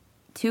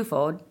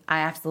 twofold, I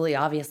absolutely,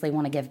 obviously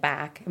want to give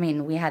back. I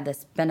mean, we had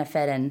this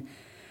benefit, and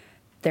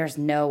there's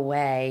no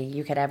way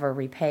you could ever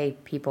repay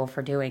people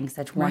for doing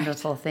such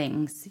wonderful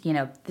things.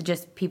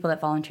 Just people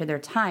that volunteered their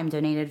time,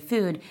 donated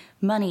food,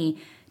 money,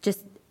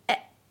 just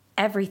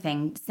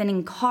everything,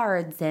 sending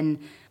cards and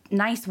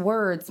nice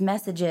words,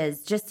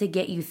 messages, just to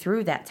get you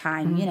through that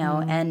time,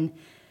 and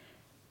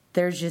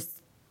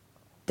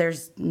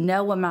there's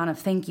no amount of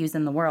thank yous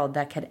in the world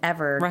that could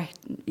ever,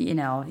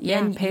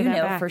 and pay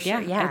that back. For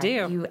sure. Yeah, I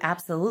do. You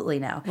absolutely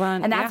know.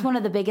 Well, and that's one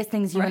of the biggest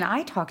things you and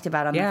I talked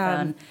about on the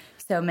phone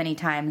so many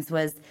times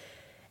was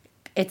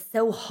it's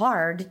so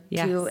hard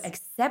to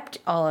accept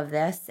all of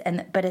this.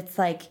 But it's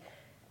like,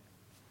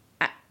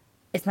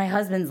 it's my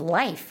husband's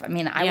life. I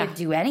mean, I would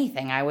do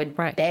anything. I would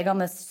beg on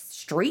the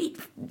street,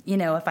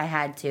 if I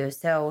had to.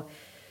 So,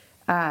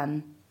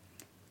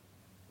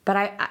 but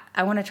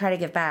I want to try to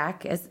give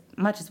back as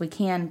much as we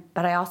can,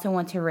 but I also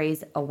want to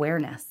raise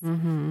awareness.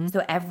 Mm-hmm.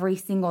 So every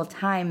single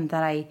time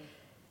that I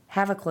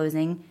have a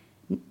closing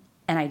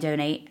and I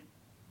donate,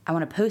 I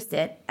want to post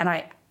it, and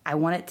I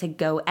want it to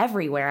go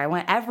everywhere. I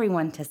want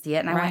everyone to see it,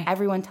 and I want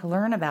everyone to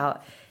learn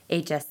about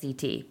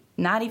HSCT.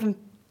 Not even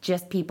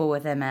just people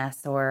with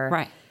MS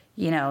or,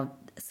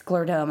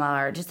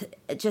 scleroderma,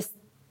 or just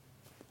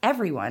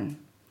everyone.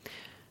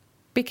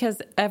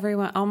 Because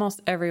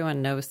almost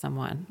everyone knows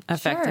someone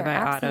affected by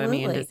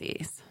autoimmune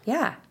disease.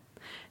 Yeah.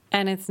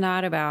 And it's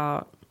not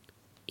about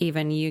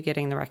even you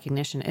getting the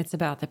recognition. It's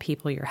about the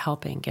people you're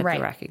helping get the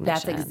recognition.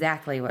 That's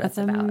exactly what it's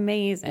about. That's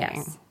amazing.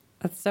 Yes.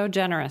 That's so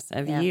generous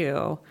of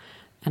you.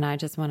 And I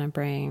just want to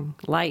bring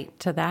light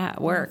to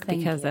that work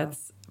because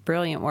it's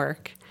brilliant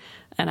work.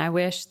 And I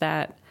wish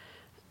that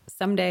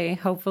someday,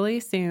 hopefully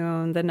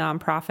soon, the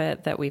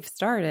nonprofit that we've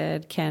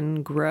started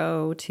can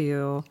grow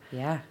to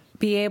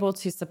be able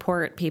to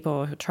support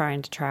people who are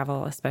trying to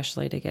travel,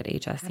 especially to get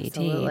HSCT.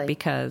 Absolutely.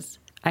 Because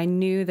I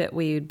knew that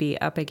we would be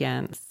up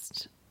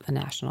against the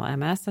National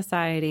MS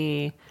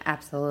Society,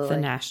 the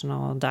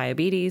National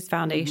Diabetes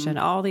Foundation,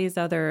 all these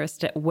other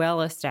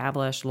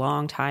well-established,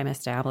 long-time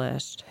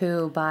established.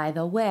 Who, by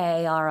the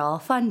way, are all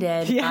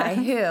funded by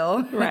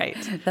who? Right.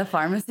 The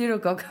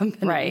pharmaceutical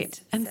companies. Right.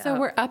 And so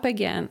we're up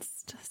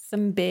against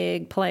some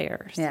big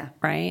players. Yeah.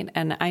 Right.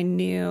 And I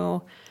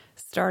knew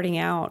starting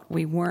out,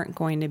 we weren't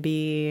going to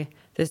be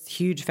this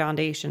huge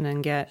foundation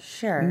and get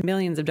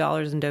millions of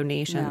dollars in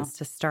donations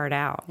to start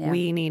out. Yeah.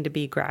 We need to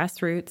be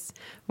grassroots.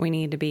 We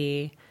need to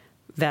be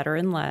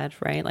veteran-led,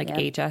 right? Like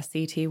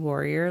HSCT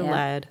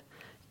warrior-led,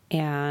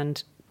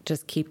 and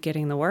just keep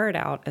getting the word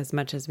out as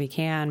much as we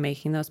can,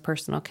 making those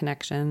personal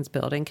connections,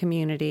 building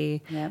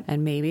community,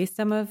 and maybe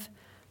some of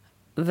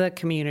the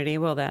community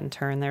will then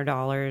turn their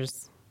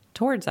dollars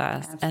towards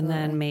us. Absolutely. And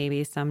then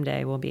maybe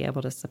someday we'll be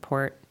able to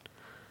support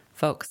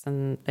folks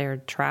and their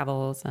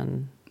travels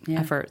and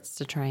efforts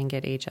to try and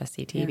get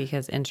HSCT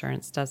because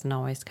insurance doesn't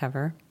always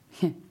cover.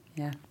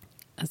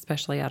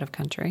 Especially out of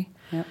country.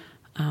 Yep.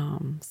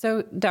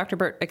 So Dr.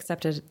 Burt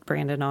accepted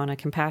Brandon on a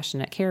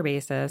compassionate care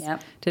basis.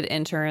 Yep. Did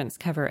insurance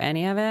cover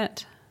any of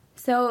it?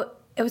 So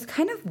it was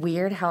kind of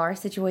weird how our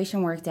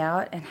situation worked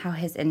out and how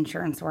his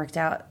insurance worked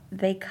out.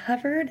 They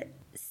covered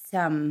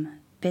some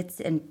bits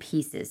and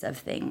pieces of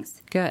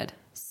things. Good.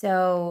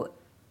 So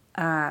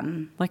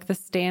like the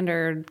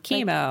standard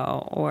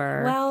chemo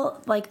or...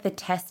 like the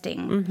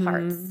testing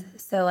parts.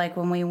 So like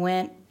when we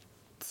went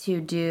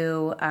to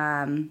do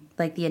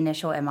like the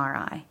initial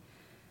MRI,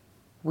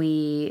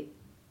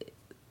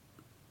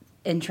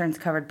 insurance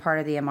covered part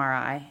of the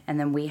MRI, and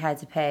then we had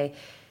to pay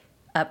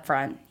up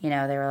front. They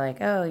were like,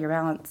 oh, your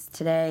balance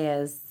today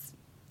is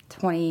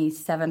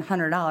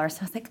 $2,700. So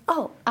I was like,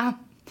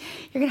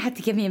 you're going to have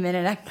to give me a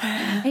minute.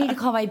 I need to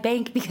call my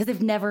bank because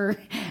I've never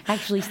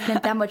actually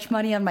spent that much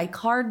money on my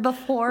card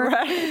before.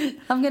 Right.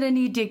 I'm going to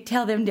need to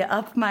tell them to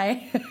up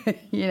my,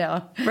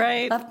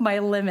 up my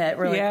limit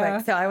really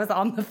quick. So I was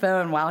on the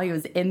phone while he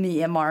was in the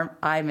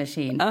MRI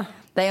machine.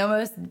 They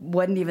almost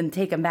wouldn't even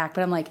take him back.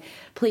 But I'm like,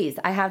 please,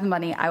 I have the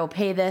money. I will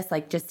pay this.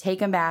 Like, just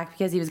take him back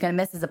because he was going to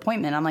miss his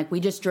appointment. I'm like, we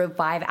just drove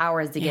 5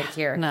 hours to get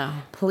here. No.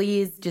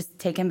 Please just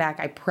take him back.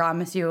 I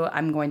promise you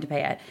I'm going to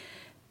pay it.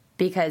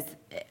 Because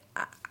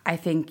I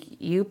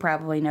think you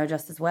probably know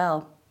just as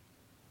well,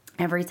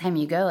 every time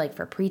you go, like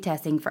for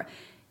pre-testing,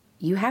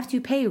 you have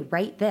to pay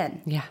right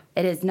then. Yeah.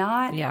 It is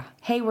not,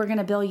 hey, we're going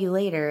to bill you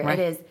later. Right.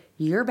 It is,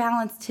 your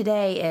balance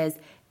today is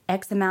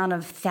X amount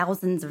of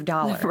thousands of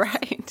dollars.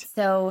 Right.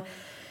 So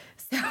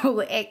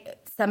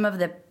some of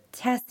the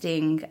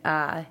testing,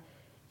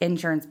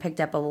 insurance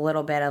picked up a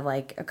little bit of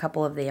like a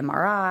couple of the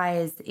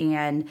MRIs,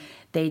 and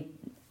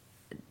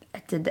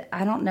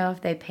I don't know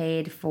if they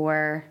paid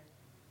for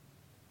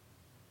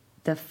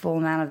the full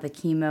amount of the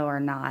chemo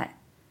or not.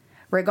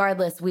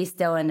 Regardless, we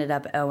still ended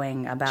up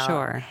owing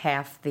about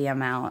half the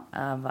amount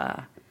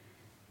of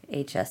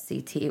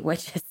HSCT,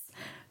 which is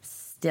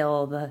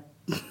still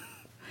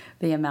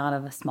the amount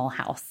of a small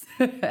house.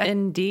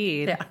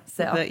 Indeed. Yeah,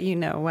 so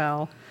that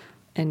well,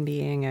 in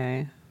being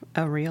a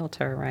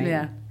realtor, right?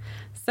 Yeah.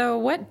 So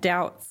what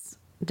doubts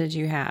did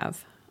you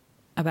have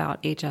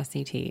about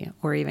HSCT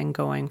or even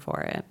going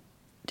for it?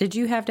 Did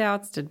you have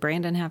doubts? Did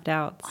Brandon have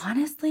doubts?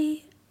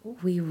 Honestly,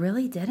 we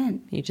really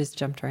didn't. You just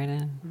jumped right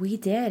in. We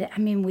did. I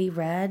mean, we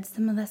read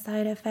some of the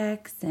side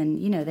effects and,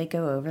 they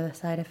go over the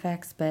side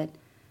effects, but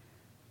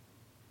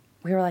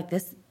we were like,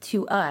 this,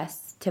 to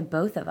us, to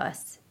both of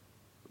us,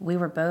 we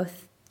were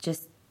both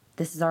just,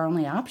 this is our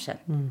only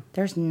option.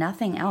 There's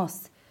nothing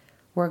else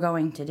we're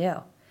going to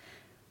do.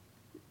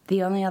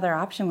 The only other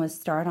option was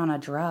start on a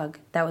drug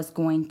that was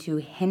going to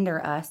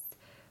hinder us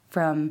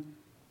from,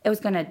 it was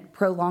going to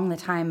prolong the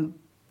time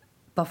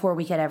before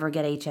we could ever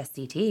get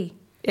HSCT.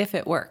 If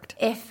it worked.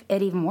 If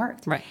it even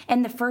worked. Right.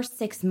 And the first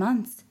 6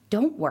 months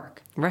don't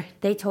work. Right.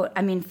 They told,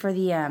 for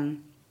the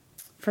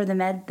for the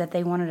med that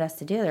they wanted us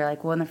to do. They're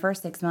like, well, in the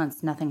first 6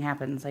 months, nothing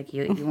happens. Like,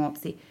 you won't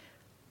see.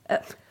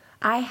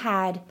 I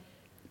had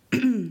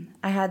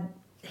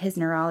his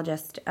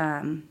neurologist.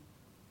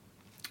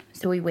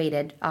 So we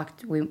waited.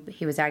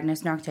 He was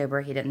diagnosed in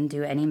October. He didn't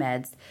do any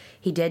meds.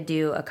 He did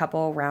do a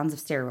couple rounds of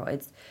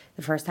steroids.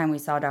 The first time we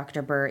saw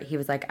Dr. Burt, he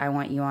was like, I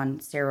want you on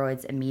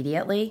steroids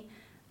immediately.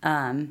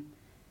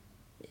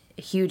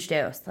 Huge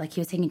dose. Like,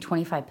 he was taking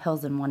 25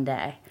 pills in one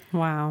day.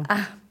 Wow.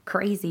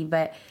 Crazy.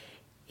 But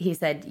he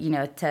said,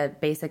 to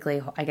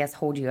basically, I guess,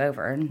 hold you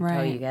over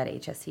until you get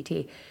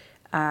HSCT.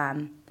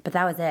 But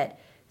that was it.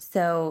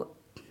 So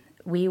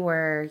we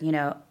were,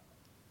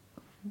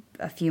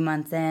 a few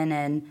months in,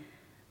 and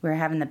we were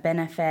having the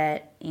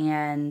benefit,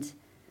 and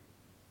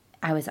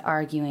I was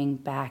arguing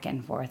back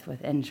and forth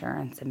with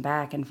insurance and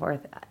back and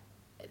forth.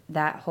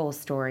 That whole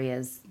story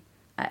is...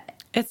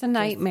 it's a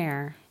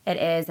nightmare. It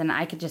is, and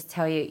I could just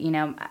tell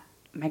you,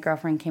 my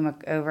girlfriend came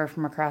over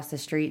from across the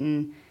street,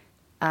 and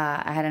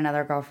I had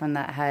another girlfriend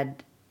that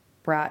had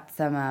brought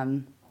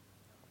some,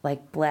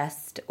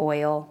 blessed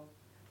oil.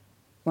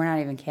 We're not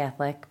even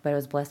Catholic, but it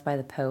was blessed by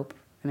the Pope.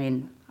 I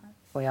mean,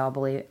 I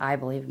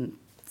believe in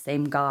the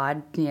same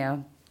God,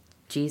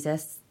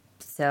 Jesus.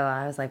 So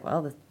I was like,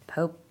 well, the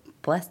Pope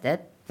blessed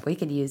it. We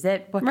could use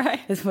it. Right.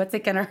 What's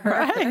it going to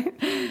hurt?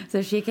 Right.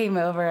 So she came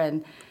over,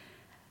 and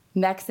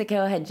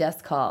Mexico had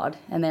just called,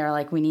 and they were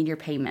like, we need your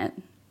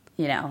payment.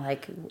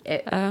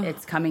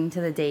 It's coming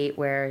to the date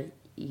where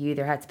you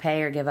either have to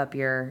pay or give up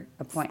your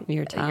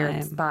your time,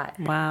 your spot.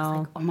 Wow. I was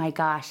like, oh my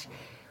gosh,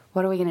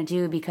 what are we going to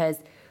do? Because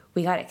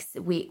we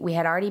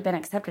had already been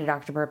accepted,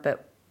 Dr. Burt,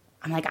 but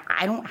I'm like,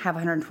 I don't have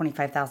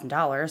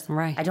 $125,000.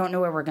 Right. I don't know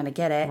where we're going to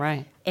get it.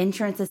 Right.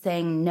 Insurance is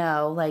saying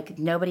no,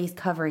 nobody's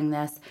covering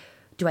this.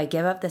 Do I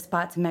give up the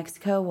spot to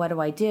Mexico? What do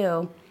I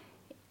do?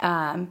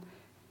 I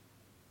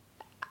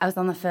was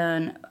on the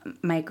phone.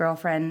 My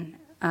girlfriend,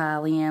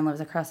 Leanne,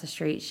 lives across the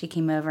street. She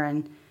came over,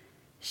 and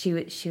she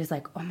was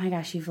like, oh my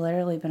gosh, you've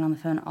literally been on the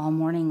phone all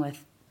morning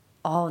with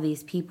all of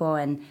these people.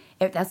 And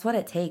that's what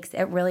it takes.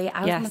 It really,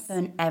 I was on the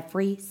phone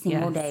every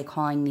single day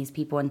calling these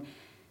people, and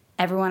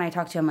everyone I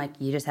talk to, I'm like,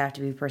 you just have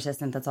to be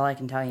persistent. That's all I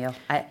can tell you.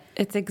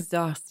 It's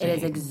exhausting. It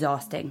is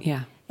exhausting.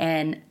 Yeah.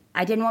 And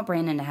I didn't want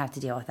Brandon to have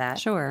to deal with that.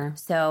 Sure.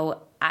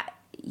 So,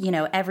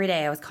 every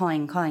day I was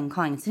calling,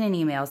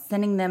 sending emails,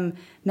 sending them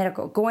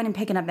going and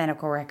picking up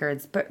medical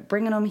records,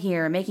 bringing them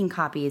here, making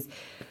copies,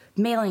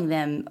 mailing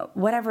them,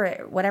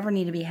 whatever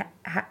needed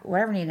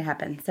to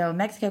happen. So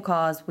Mexico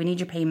calls, we need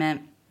your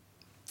payment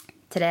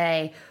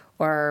today,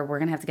 or we're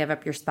going to have to give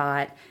up your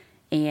spot.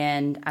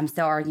 And I'm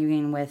still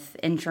arguing with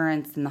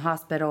insurance in the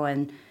hospital,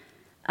 and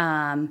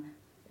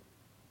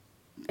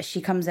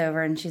she comes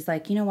over, and she's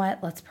like, you know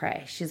what? Let's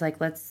pray. She's like,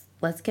 let's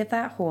get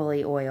that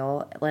holy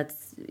oil.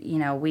 Let's,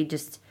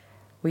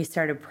 we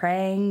started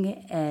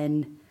praying,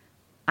 and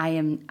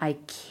I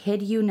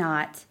kid you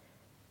not,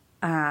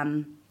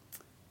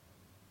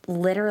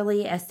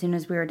 literally as soon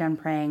as we were done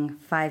praying,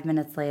 5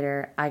 minutes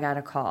later, I got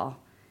a call,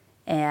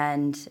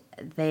 and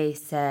they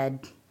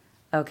said,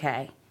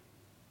 okay,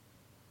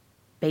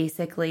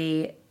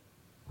 basically,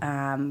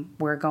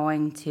 we're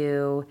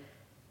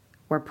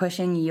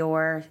pushing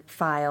your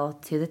file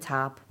to the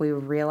top. We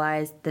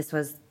realized this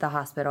was the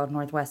hospital,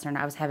 Northwestern.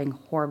 I was having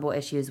horrible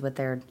issues with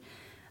their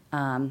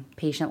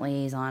patient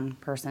liaison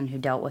person who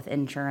dealt with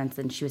insurance,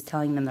 and she was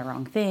telling them the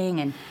wrong thing,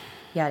 and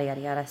yada,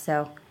 yada, yada.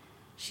 So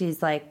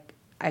she's like,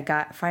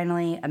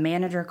 finally, a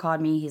manager called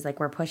me. He's like,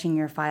 we're pushing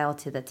your file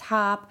to the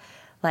top.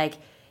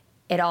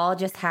 It all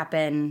just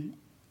happened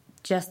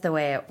just the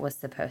way it was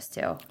supposed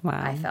to.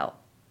 Wow. I felt.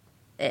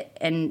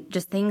 And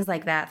just things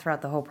like that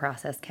throughout the whole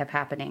process kept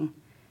happening.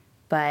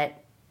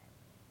 But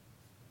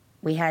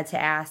we had to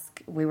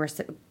ask, we were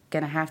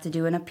going to have to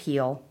do an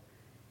appeal.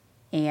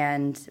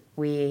 And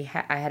I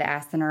had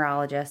asked the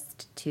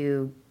neurologist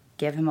to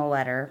give him a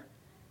letter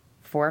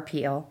for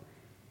appeal.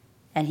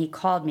 And he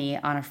called me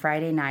on a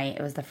Friday night.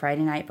 It was the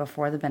Friday night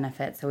before the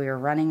benefit. So we were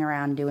running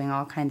around doing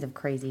all kinds of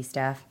crazy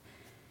stuff.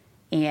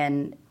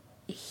 And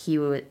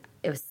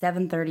it was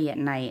 7:30 at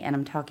night, and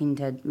I'm talking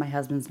to my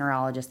husband's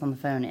neurologist on the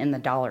phone in the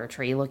Dollar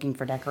Tree looking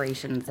for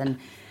decorations. And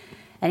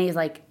he's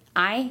like,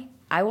 I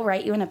will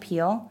write you an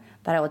appeal,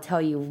 but I will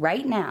tell you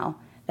right now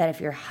that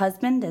if your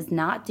husband does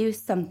not do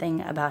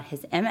something about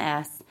his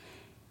MS,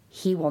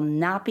 he will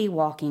not be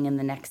walking in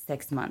the next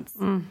 6 months.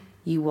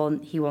 He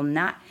will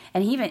not.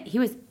 And he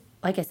was,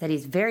 like I said,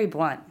 he's very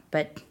blunt,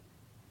 but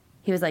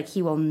he was like,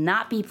 he will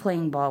not be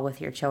playing ball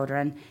with your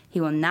children. He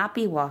will not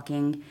be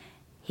walking.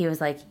 He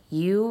was like,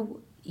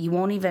 you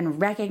won't even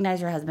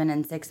recognize your husband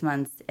in 6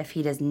 months if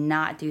he does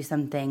not do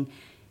something.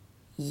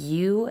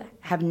 You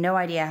have no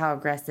idea how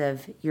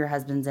aggressive your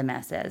husband's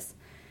MS is.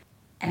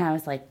 And I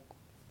was like,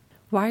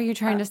 why are you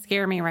trying to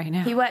scare me right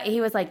now? He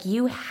was like,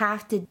 you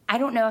have to. I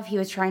don't know if he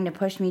was trying to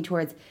push me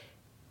towards,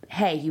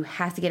 hey, you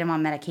have to get him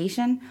on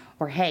medication,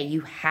 or hey,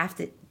 you have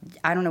to,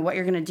 I don't know what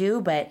you're going to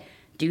do, but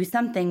do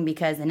something,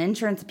 because an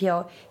insurance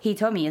appeal, he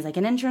told me, he's like,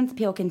 an insurance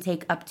appeal can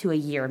take up to a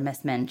year,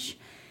 Miss Minch.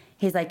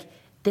 He's like,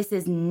 this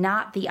is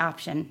not the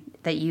option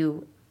that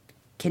you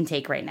can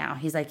take right now.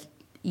 He's like,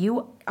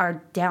 you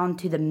are down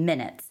to the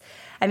minutes.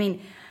 I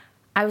mean,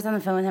 I was on the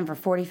phone with him for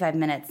 45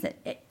 minutes.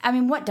 I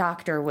mean, what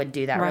doctor would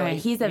do that, really?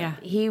 He's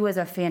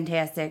a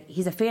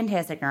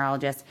fantastic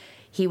neurologist.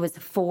 He was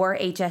for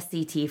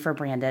HSCT for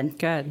Brandon.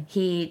 Good.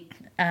 He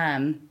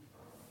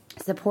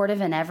supportive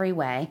in every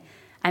way.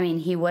 I mean,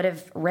 he would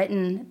have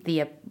written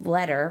the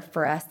letter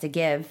for us to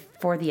give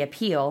for the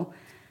appeal.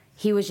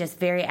 He was just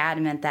very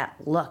adamant that,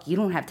 look, you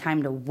don't have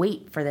time to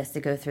wait for this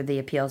to go through the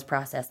appeals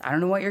process. I don't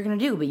know what you're going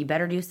to do, but you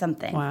better do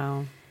something.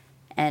 Wow.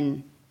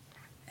 And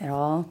it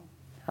all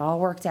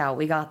worked out.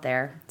 We got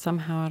there.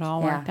 Somehow it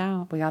all worked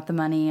out. We got the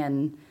money,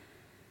 and,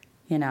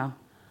 we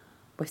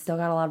still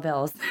got a lot of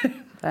bills.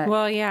 But,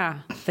 well, yeah,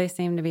 they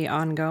seem to be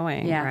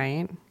ongoing,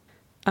 right?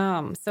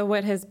 So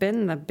what has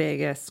been the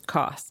biggest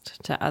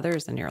cost to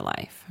others in your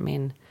life? I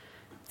mean,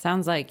 it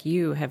sounds like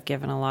you have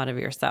given a lot of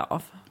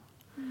yourself.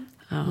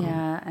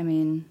 Yeah, I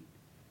mean,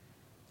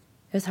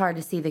 it was hard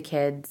to see the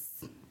kids,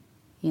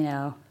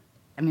 I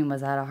mean,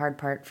 was that a hard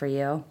part for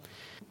you?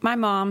 My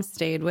mom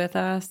stayed with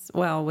us,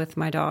 with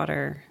my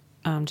daughter,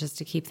 just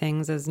to keep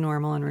things as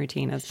normal and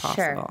routine as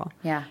possible. Sure.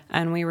 Yeah.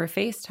 And we were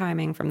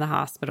FaceTiming from the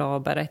hospital,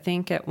 but I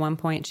think at one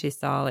point she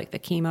saw like the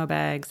chemo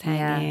bags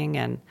hanging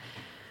and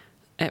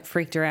it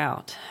freaked her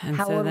out. And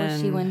How old was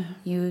she when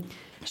you...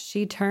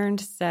 She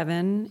turned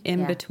 7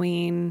 in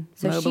between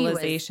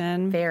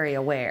mobilization. She was very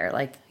aware.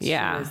 Like, she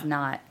was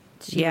not...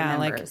 She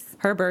remembers.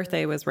 Like her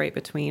birthday was right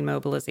between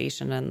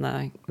mobilization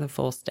and the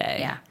full stay.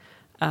 Yeah.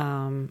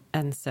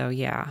 And so,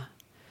 I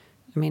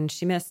mean,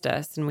 she missed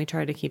us, and we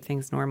tried to keep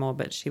things normal,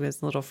 but she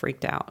was a little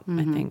freaked out,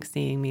 I think,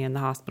 seeing me in the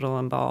hospital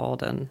and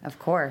bald. And of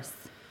course.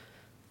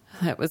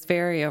 It was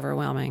very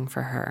overwhelming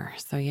for her.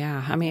 So,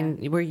 I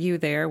mean, were you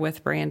there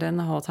with Brandon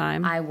the whole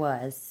time? I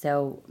was.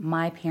 So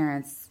my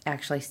parents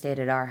actually stayed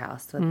at our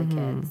house with the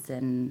kids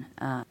and,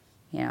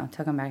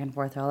 took them back and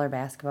forth to all their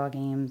basketball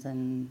games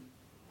and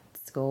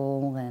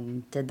school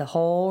and did the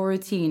whole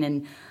routine.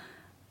 And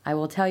I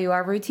will tell you,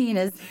 our routine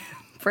is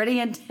pretty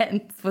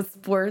intense with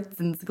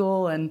sports and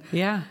school.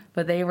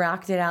 But they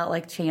rocked it out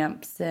like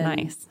champs.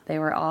 And nice. They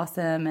were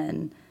awesome.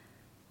 And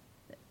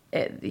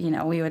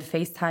we would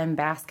FaceTime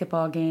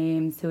basketball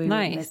games so we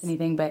wouldn't miss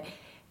anything. But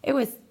it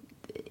was,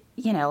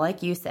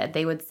 like you said,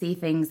 they would see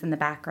things in the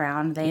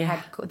background. They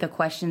had the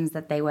questions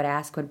that they would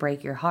ask would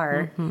break your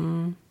heart.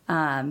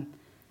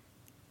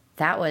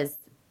 That was,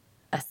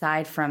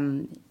 aside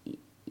from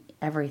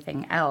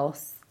everything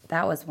else,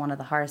 that was one of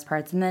the hardest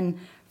parts. And then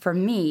for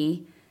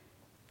me,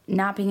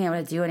 not being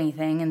able to do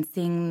anything and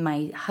seeing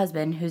my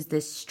husband, who's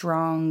this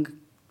strong,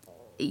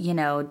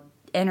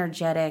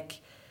 energetic,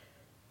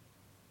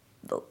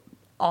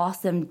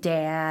 awesome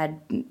dad,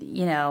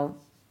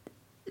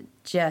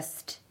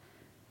 just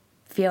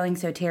feeling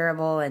so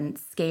terrible and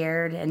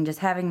scared and just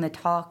having the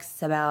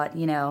talks about,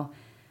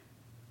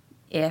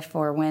 if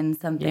or when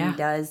something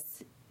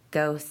does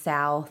go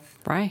south,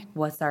 right?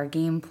 What's our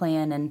game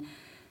plan? And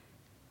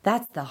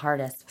that's the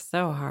hardest.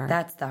 So hard.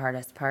 That's the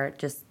hardest part,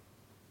 just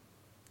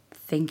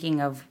thinking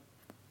of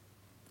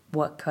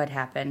what could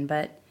happen.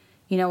 But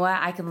you know what?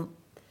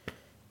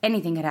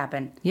 Anything could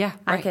happen. Yeah,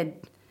 right.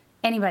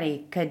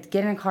 Anybody could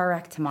get in a car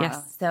wreck tomorrow.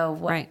 Yes. So,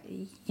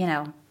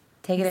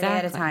 take it a day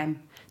at a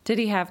time. Did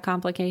he have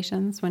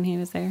complications when he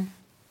was there?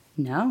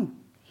 No.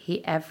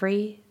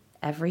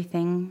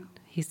 Everything.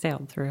 He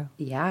sailed through.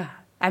 Yeah.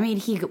 I mean,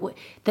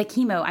 the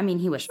chemo,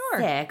 he was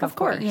sick. Of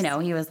course.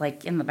 He was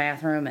like in the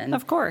bathroom and.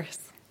 Of course.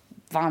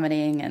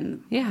 Vomiting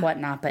and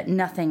whatnot, but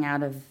nothing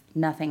out of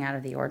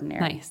the ordinary.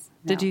 Nice.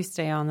 No. Did you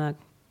stay on the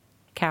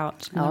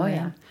couch? Oh,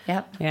 yeah.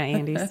 Yep. Yeah,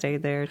 Andy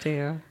stayed there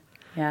too.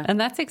 Yeah. And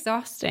that's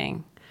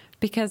exhausting.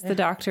 Because the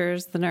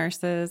doctors, the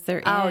nurses, they're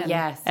in. Oh,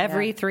 yes.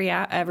 Every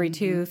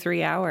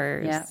 2-3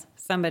 hours,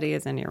 somebody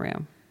is in your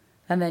room.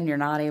 And then you're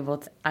not able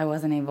to,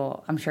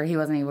 I'm sure he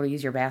wasn't able to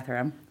use your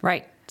bathroom.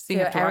 Right. So you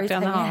have to walk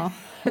down the hall.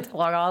 To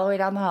walk all the way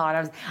down the hall.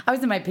 And I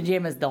was in my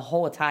pajamas the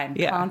whole time,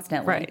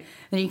 constantly. Right.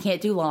 And you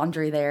can't do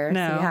laundry there,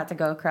 no. So you have to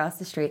go across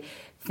the street.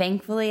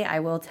 Thankfully, I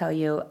will tell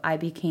you, I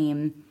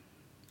became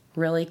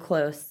really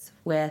close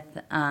with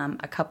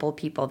a couple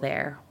people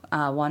there.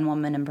 One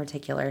woman in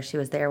particular, she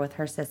was there with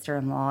her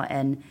sister-in-law,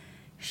 and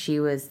she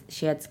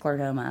had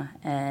scleroderma,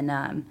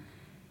 and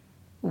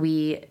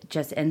we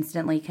just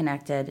instantly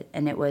connected,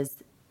 and it was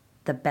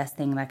the best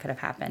thing that could have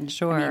happened.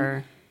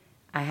 Sure.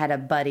 I had a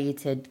buddy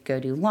to go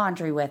do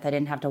laundry with. I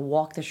didn't have to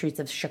walk the streets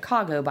of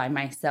Chicago by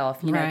myself,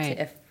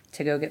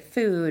 to go get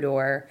food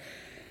or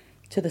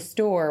to the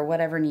store,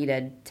 whatever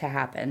needed to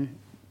happen.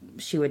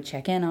 She would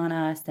check in on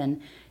us,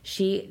 and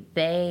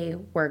they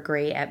were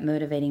great at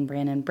motivating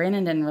Brandon.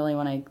 Brandon didn't really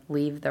want to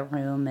leave the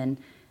room and,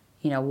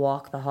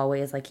 walk the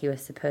hallways like he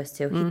was supposed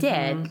to. He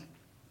did.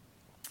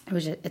 It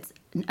was it's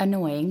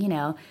annoying,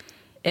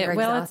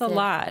 It's a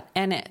lot.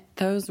 And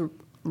those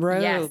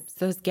robes,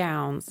 those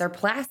gowns. They're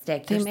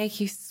plastic. They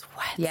make you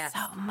sweat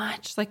so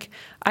much. Like,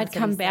 I'd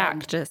come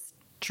back just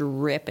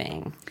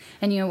dripping.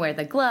 And you wear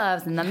the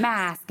gloves and the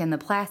mask and the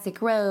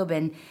plastic robe,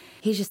 and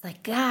he's just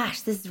like,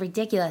 gosh, this is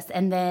ridiculous.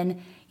 And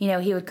then,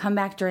 he would come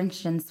back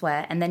drenched in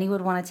sweat, and then he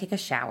would want to take a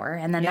shower.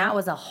 And then that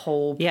was a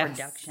whole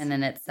production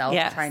in itself,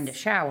 trying to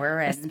shower.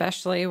 And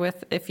especially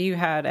if you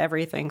had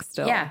everything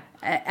still. Yeah,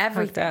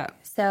 everything.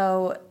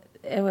 So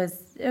it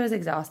was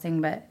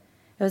exhausting, but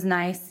it was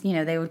nice.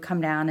 They would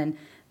come down and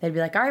they'd be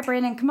like, all right,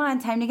 Brandon, come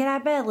on, time to get out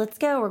of bed. Let's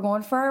go. We're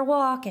going for our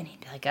walk. And he'd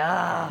be like,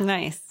 oh.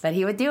 Nice. But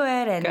he would do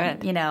it. And,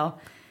 good.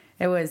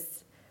 It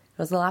was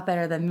a lot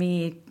better than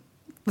me,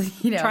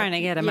 trying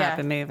to get him up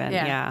and moving.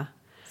 Yeah.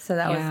 So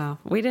that was.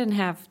 We didn't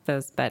have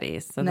those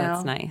buddies, so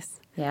that's nice.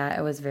 Yeah,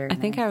 it was very I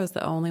think I was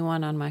the only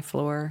one on my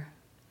floor.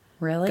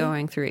 Really?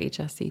 Going through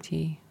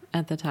HSCT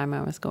at the time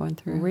I was going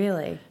through.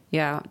 Really?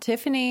 Yeah.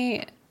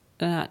 Tiffany,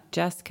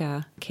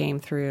 Jessica came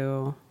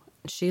through.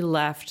 She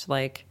left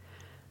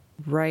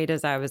right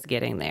as I was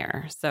getting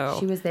there. So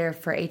she was there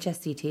for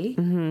HSCT?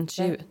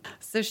 Mm-hmm.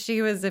 So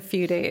she was a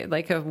few days,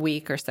 a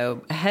week or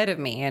so ahead of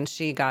me, and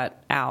she got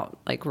out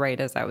right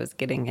as I was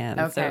getting in.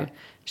 Okay. So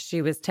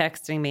she was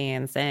texting me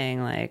and saying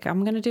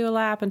I'm going to do a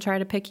lap and try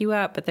to pick you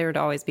up, but there would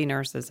always be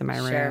nurses in my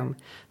room.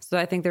 So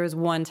I think there was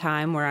one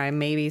time where I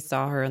maybe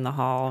saw her in the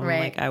hall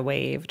and I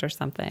waved or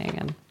something.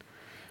 And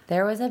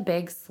there was a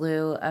big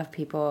slew of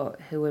people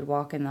who would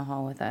walk in the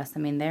hall with us. I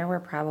mean, there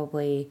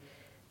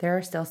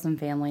are still some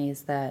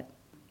families that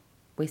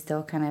we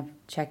still kind of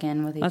check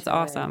in with each other. That's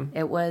awesome.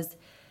 It was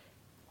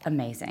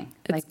amazing.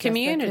 It's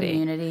community. The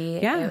community.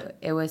 Yeah.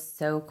 It was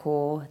so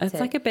cool. It's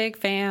like a big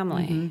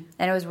family. Mm-hmm.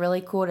 And it was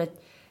really cool to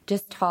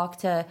just talk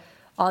to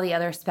all the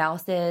other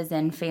spouses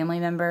and family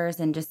members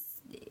and just,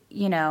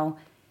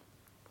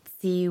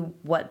 see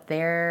what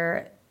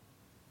their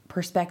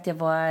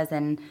perspective was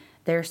and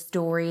their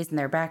stories and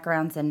their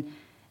backgrounds. And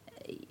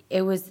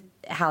it was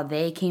how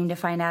they came to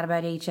find out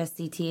about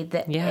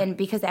HSCT. And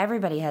because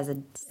everybody has a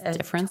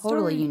different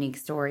totally story. Unique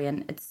story,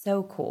 and it's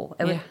so cool.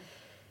 It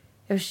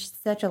was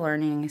such a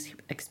learning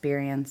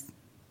experience,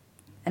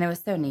 and it was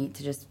so neat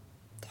to just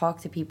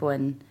talk to people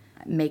and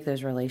make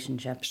those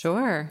relationships.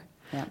 Sure.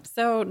 Yeah.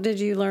 So did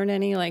you learn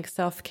any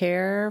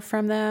self-care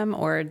from them,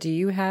 or do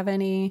you have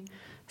any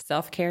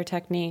self-care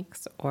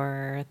techniques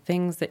or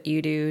things that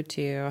you do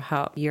to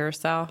help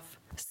yourself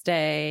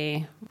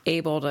stay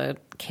able to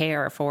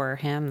care for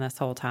him this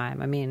whole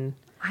time? I mean,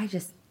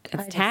 it's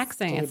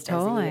taxing. It's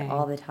totally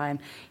all the time.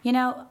 It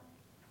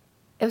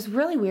was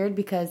really weird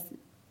because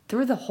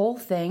through the whole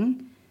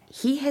thing,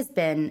 he has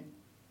been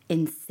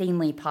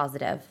insanely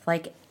positive.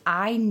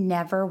 I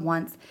never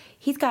once,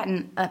 he's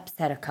gotten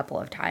upset a couple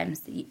of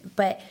times,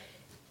 but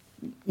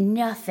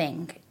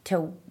nothing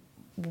to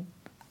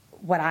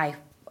what I,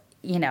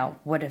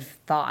 would have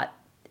thought.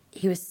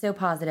 He was so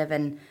positive,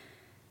 and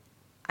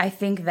I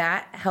think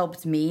that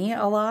helped me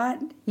a lot,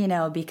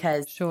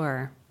 because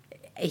sure,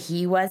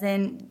 he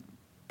wasn't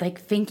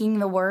thinking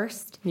the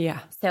worst. Yeah.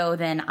 So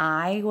then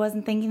I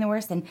wasn't thinking the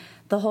worst. And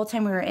the whole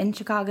time we were in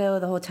Chicago,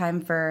 the whole time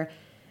for,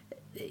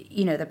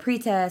 the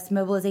pretest,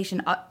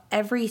 mobilization,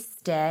 every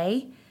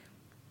stay,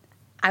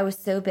 I was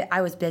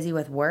busy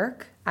with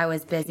work. I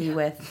was busy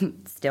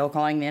with still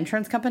calling the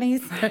insurance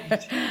companies.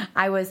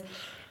 I was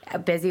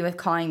busy with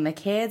calling the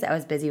kids. I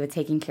was busy with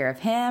taking care of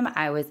him.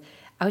 I was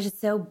just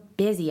so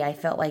busy. I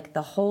felt like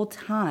the whole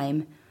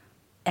time.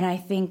 And I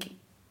think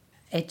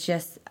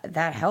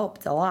that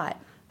helped a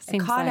lot. It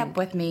caught up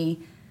with me.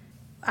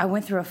 I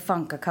went through a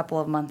funk a couple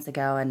of months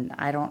ago, and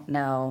I don't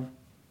know.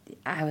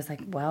 I was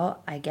like,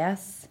 well, I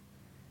guess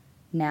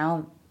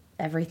now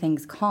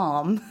everything's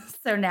calm.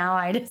 So now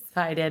I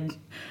decided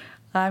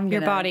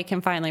your body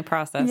can finally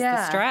process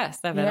the stress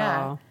of it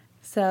all.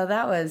 So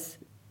that was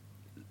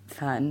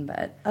fun,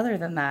 but other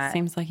than that,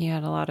 seems like you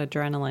had a lot of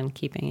adrenaline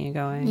keeping you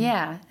going.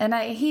 Yeah, and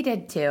he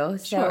did too.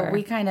 So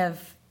we kind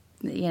of,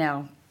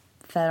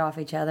 fed off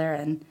each other.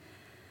 And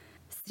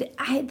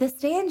the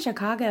stay in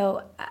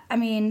Chicago, I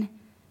mean,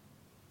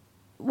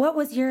 what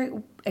was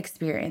your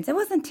experience? It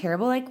wasn't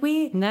terrible.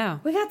 We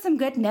got some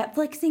good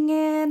Netflixing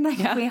in.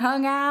 We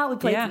hung out. We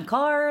played some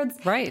cards.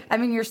 Right. I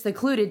mean, you're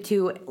secluded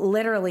to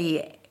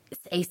literally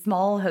a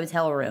small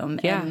hotel room.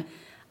 Yeah. And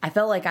I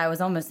felt like I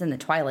was almost in the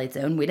Twilight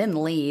Zone. We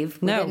didn't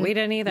leave. We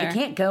didn't either. You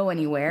can't go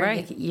anywhere.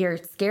 Right. You're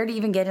scared to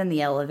even get in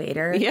the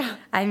elevator. Yeah.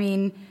 I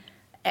mean,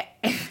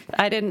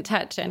 I didn't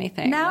touch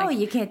anything. No,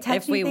 you can't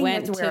touch anything. You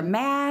have to wear a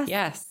mask.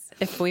 Yes.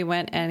 If we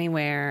went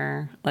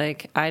anywhere,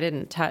 I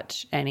didn't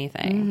touch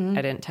anything. Mm-hmm.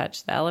 I didn't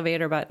touch the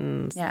elevator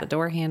buttons, the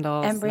door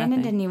handles. And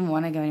Brandon nothing. didn't even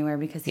want to go anywhere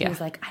because he was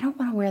like, I don't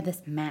want to wear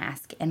this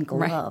mask and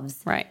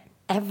gloves. Right.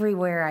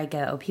 Everywhere I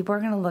go, people are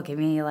going to look at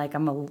me like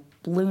I'm a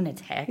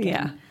lunatic.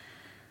 Yeah. And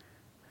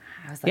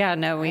I was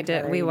like, we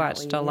did. We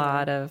watched a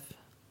lot of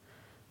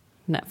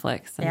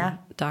Netflix and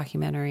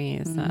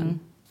documentaries. Mm-hmm.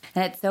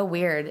 And it's so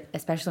weird,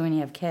 especially when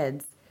you have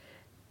kids,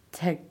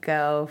 to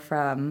go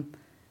from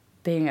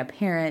being a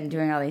parent and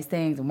doing all these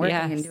things and working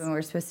and doing what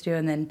we're supposed to do,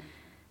 and then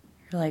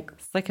you're like...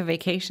 It's like a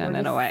vacation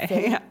in a way.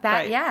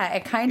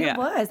 It kind of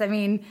was. I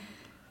mean,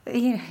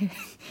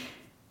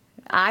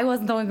 I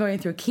wasn't the one going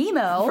through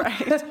chemo,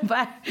 Right.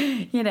 but,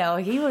 you know,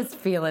 he was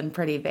feeling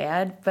pretty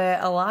bad.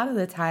 But a lot of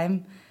the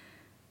time,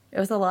 it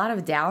was a lot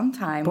of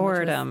downtime.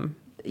 Boredom.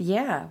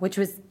 Which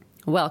was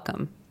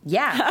Welcome.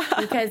 yeah,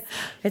 because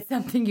it's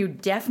something you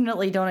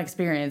definitely don't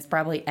experience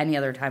probably any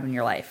other time in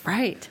your life.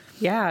 Right.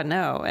 Yeah,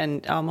 no.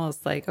 And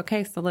almost like,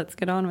 okay, so let's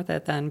get on with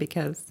it then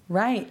because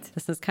Right.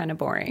 this is kind of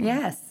boring.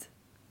 Yes.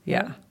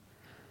 Yeah.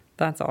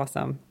 That's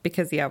awesome.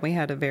 Because, yeah, we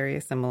had a very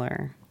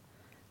similar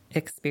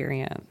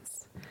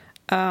experience.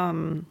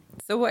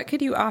 So what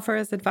could you offer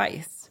as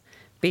advice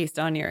based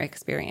on your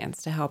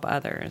experience to help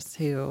others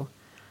who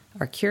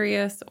are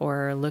curious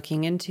or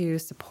looking into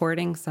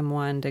supporting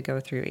someone to go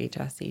through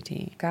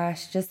HSCT?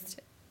 Gosh,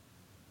 just,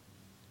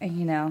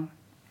 you know,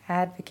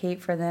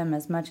 advocate for them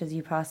as much as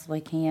you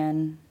possibly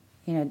can.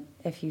 You know,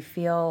 if you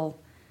feel,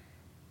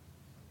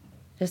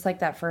 just like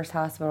that first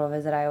hospital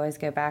visit I always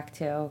go back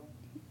to,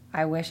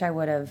 I wish I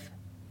would have,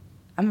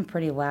 I'm a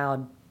pretty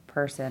loud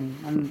person.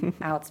 I'm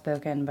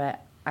outspoken,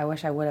 but I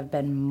wish I would have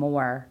been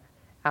more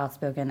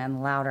outspoken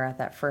and louder at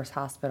that first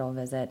hospital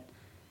visit.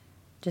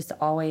 Just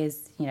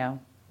always, you know,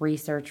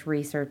 research,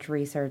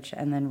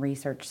 and then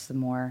research some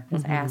more.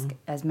 Just ask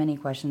as many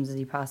questions as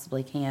you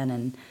possibly can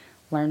and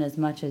learn as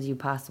much as you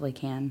possibly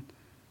can.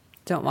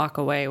 Don't walk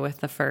away with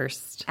the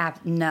first.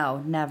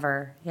 No,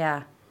 never.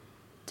 Yeah.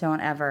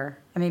 Don't ever.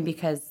 I mean,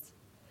 because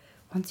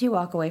once you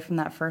walk away from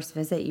that first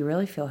visit, you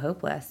really feel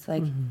hopeless.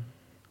 Like,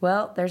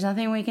 well, there's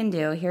nothing we can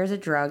do. Here's a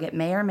drug. It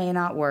may or may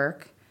not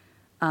work.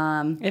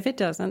 If it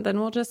doesn't, then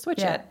we'll just switch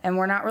it. And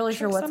we're not really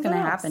sure what's going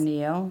to happen to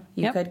you.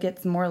 You could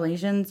get some more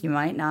lesions. You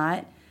might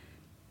not.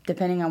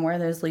 Depending on where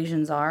those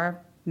lesions are,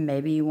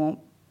 maybe you won't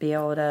be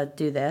able to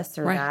do this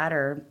or that,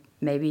 or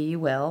maybe you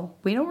will.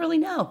 We don't really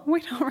know.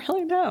 We don't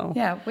really know.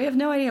 Yeah, we have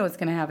no idea what's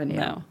going to happen to you.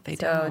 No, they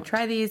so don't.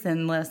 Try these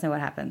and let us know what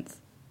happens.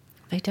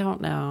 They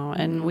don't know.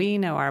 And we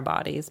know our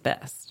bodies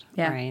best.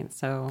 Yeah. Right?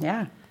 So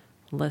Yeah,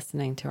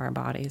 listening to our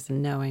bodies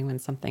and knowing when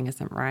something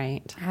isn't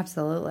right.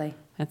 absolutely.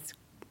 It's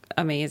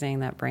amazing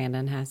that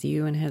Brandon has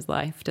you in his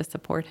life to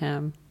support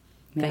him.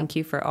 Yeah. Thank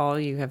you for all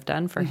you have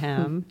done for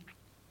him.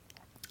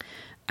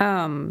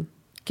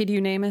 Could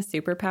you name a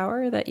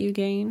superpower that you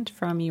gained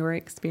from your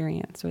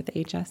experience with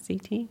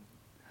HSCT?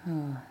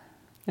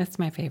 That's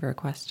my favorite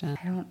question.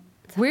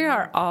 We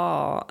are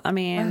all, I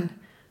mean,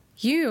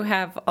 you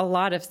have a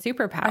lot of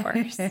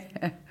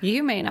superpowers.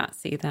 You may not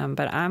see them,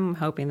 but I'm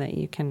hoping that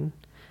you can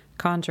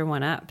conjure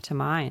one up to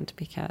mind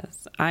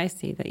because I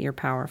see that you're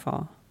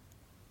powerful.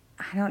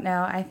 I don't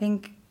know. I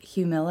think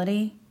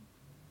humility,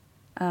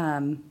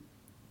 you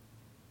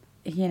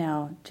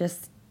know,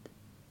 just,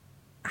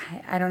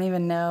 I don't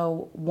even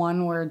know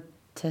one word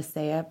to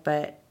say it,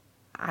 but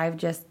I've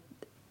just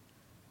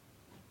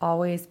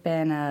always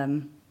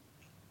been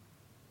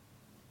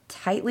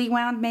tightly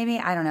wound, maybe.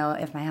 I don't know.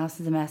 If my house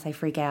is a mess, I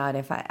freak out.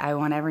 If I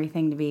want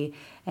everything to be,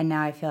 and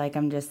now I feel like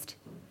I'm just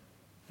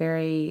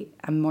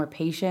I'm more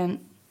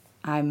patient.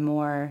 I'm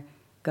more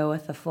go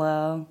with the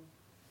flow.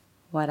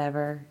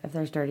 Whatever. If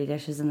there's dirty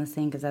dishes in the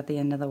sink, is that the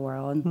end of the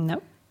world?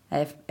 Nope.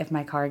 If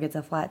my car gets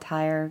a flat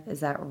tire, is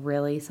that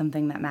really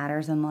something that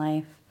matters in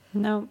life?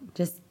 Nope.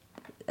 Just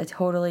a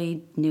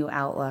totally new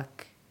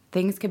outlook.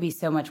 Things could be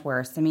so much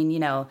worse. I mean, you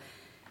know,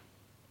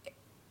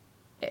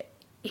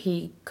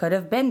 he could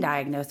have been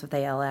diagnosed with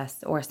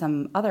ALS or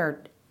some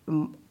other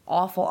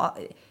awful,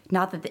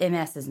 not that the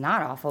MS is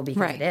not awful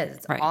because it is.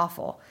 It's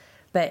awful.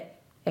 But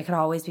it could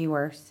always be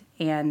worse.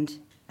 And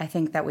I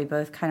think that we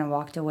both kind of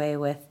walked away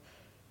with,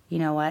 you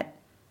know what,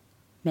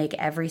 make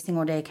every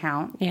single day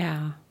count.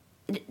 Yeah.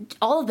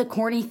 All of the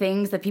corny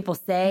things that people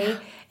say,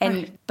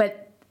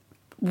 but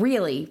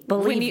really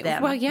believe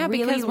them. Well, yeah,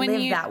 really because when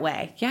live you, that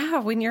way. Yeah,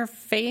 when you're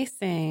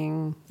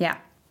facing... Yeah.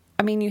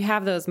 I mean, you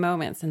have those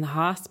moments in the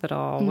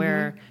hospital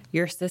where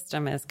your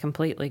system is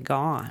completely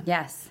gone.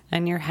 Yes.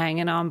 And you're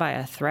hanging on by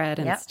a thread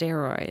and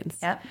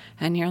steroids. Yep.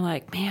 And you're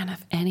like, man,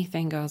 if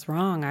anything goes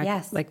wrong,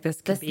 like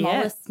this could be it. The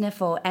smallest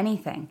sniffle,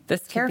 anything.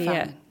 This it's could be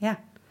terrifying. it. Yeah.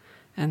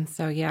 And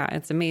so, yeah,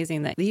 it's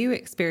amazing that you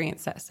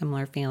experience that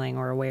similar feeling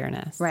or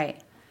awareness.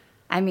 Right.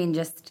 I mean,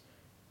 just,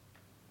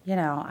 you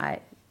know,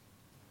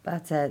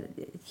 that's a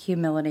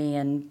humility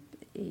and,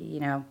 you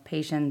know,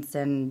 patience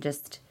and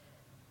just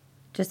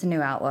a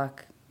new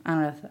outlook. I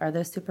don't know, are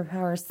those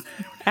superpowers?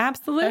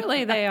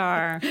 Absolutely, they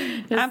are.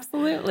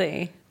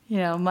 Absolutely. You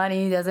know,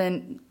 money it is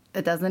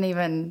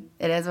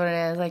what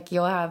it is. Like,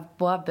 we'll have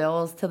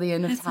bills till the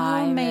end of time. It's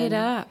all made and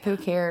up. Who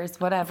cares?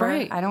 Whatever.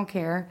 Right. I don't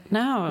care.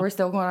 No. We're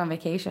still going on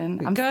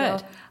vacation. I'm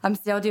Good.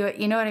 still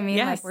doing, you know what I mean?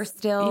 Yes. Like, we're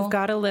still. You've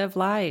got to live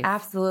life.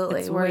 Absolutely.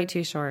 It's way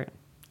too short.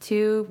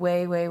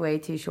 Way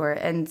too short.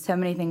 And so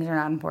many things are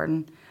not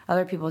important.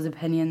 Other people's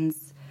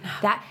opinions.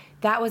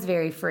 That was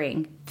very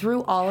freeing.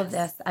 Through all of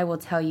this, I will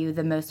tell you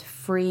the most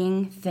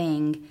freeing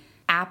thing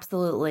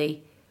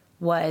absolutely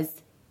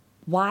was,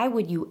 why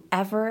would you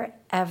ever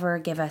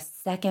give a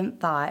second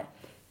thought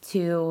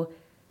to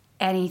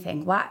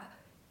anything? Why,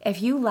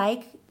 if you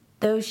like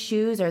those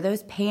shoes or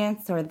those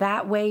pants or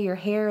that way your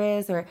hair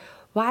is, or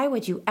why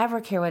would you ever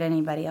care what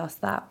anybody else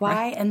thought?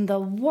 Why in the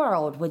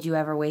world would you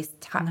ever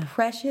waste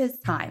precious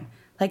time?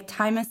 Like,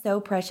 time is so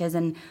precious,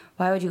 and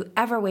why would you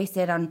ever waste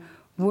it on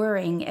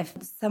worrying if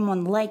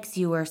someone likes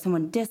you or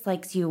someone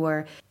dislikes you?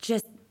 Or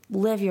just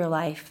live your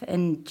life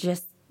and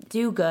just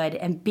do good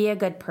and be a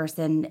good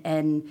person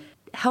and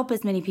help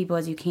as many people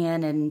as you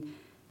can. And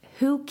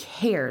who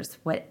cares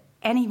what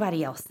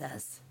anybody else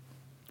says?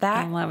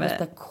 That was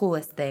the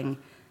coolest thing,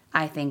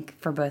 I think,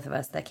 for both of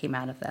us that came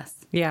out of this.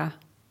 Yeah.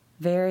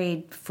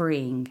 Very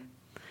freeing.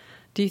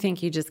 Do you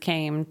think you just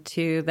came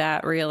to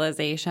that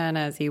realization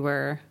as you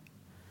were?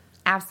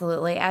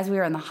 Absolutely. As we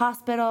were in the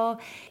hospital,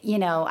 you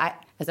know,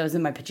 as I was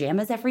in my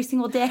pajamas every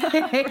single day,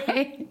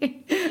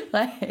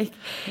 like,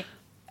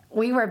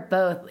 we were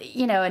both,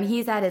 you know, and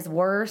he's at his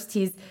worst.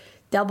 He's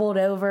doubled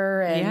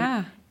over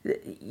and,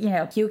 you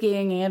know,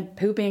 puking and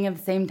pooping at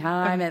the same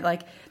time. And,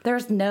 like,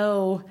 there's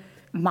no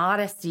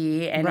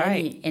modesty in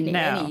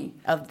any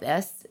of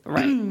this.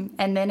 Right.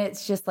 And then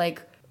it's just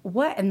like,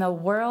 what in the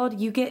world?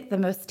 You get the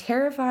most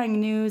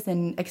terrifying news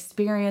and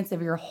experience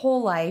of your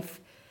whole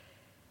life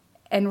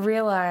and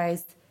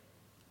realize,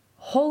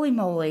 holy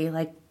moly,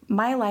 like,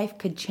 my life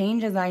could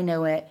change as I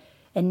know it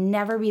and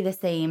never be the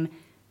same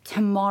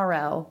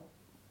tomorrow.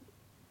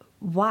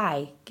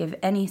 Why give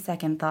any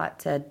second thought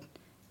to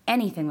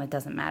anything that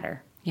doesn't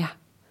matter? Yeah.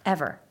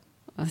 Ever.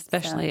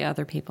 Especially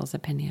other people's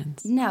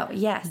opinions. No,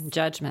 yes. And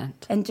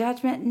judgment. And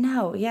judgment,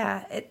 no,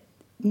 yeah.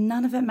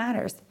 None of it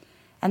matters.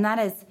 And that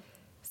is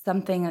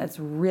something that's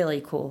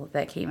really cool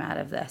that came out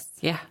of this.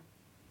 Yeah.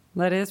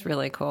 That is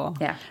really cool.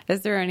 Yeah.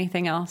 Is there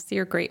anything else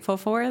you're grateful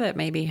for that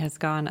maybe has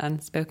gone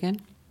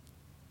unspoken?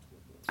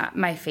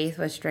 My faith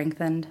was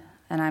strengthened,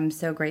 and I'm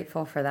so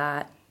grateful for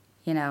that,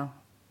 you know.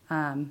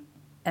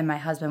 And my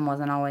husband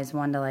wasn't always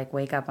one to, like,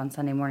 wake up on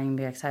Sunday morning and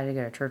be excited to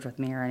go to church with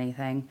me or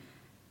anything.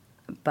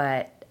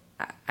 But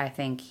I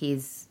think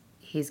he's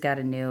got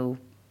a new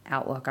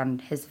outlook on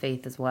his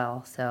faith as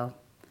well. So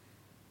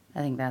I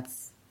think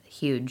that's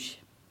huge.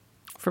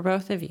 For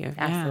both of you.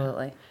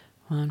 Absolutely. Yeah.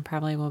 Well, and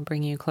probably will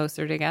bring you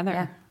closer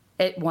together.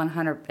 Yeah.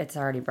 It's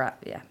already brought,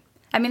 yeah.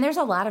 I mean, there's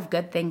a lot of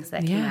good things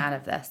that came out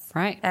of this.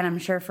 Right. And I'm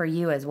sure for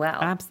you as well.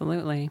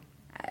 Absolutely.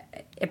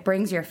 It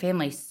brings your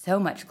family so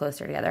much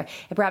closer together.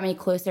 It brought me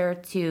closer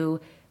to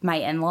my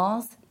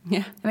in-laws.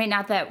 Yeah. I mean,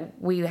 not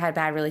that we had a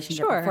bad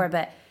relationship before,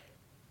 but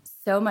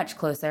so much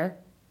closer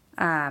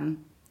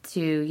to,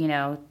 you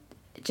know,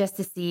 just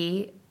to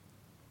see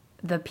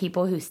the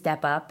people who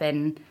step up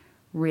and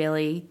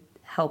really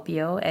help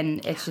you.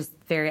 And it's just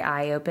very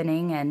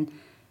eye-opening. And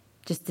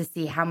just to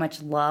see how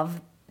much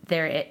love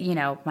there, you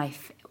know,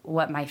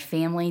 what my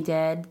family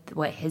did,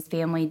 what his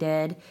family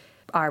did,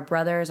 our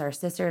brothers, our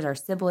sisters, our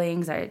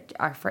siblings,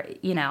 our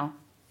you know,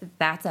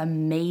 that's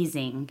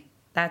amazing.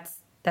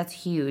 That's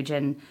huge.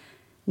 And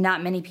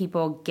not many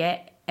people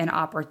get an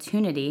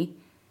opportunity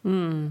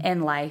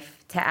in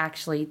life to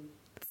actually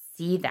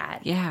see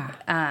that. Yeah.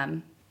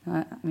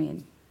 I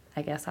mean,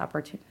 I guess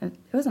it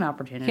was an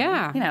opportunity.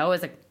 Yeah. You know, it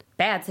was a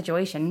bad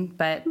situation,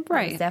 but it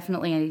was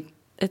definitely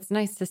it's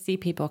nice to see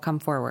people come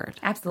forward.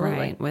 Absolutely.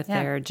 Right, with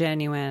their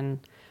genuine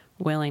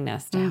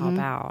willingness to help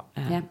out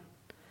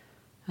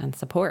and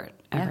support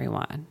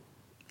everyone.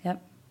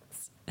 Yep.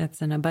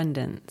 It's an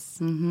abundance.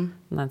 Mm-hmm.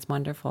 And that's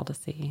wonderful to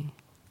see.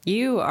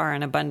 You are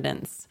an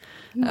abundance,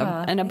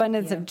 an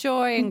abundance of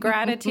joy and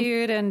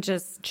gratitude and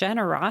just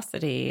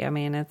generosity. I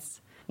mean,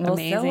 it's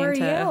amazing. So are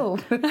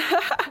you.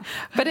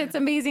 But it's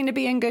amazing to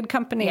be in good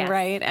company,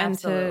 right? And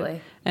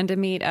absolutely. to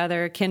meet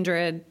other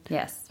kindred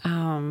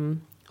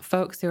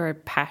folks who are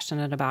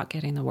passionate about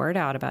getting the word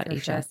out about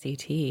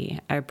HSCT. Sure.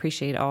 I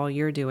appreciate all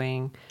you're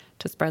doing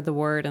to spread the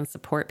word and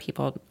support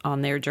people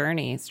on their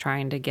journeys,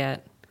 trying to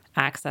get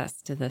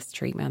access to this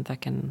treatment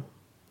that can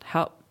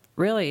help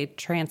really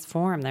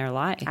transform their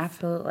life.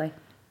 Absolutely.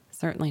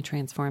 Certainly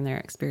transform their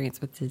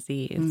experience with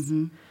disease.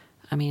 Mm-hmm.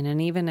 I mean,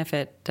 and even if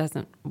it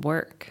doesn't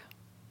work,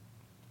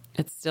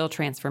 it's still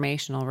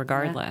transformational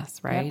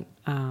regardless, right?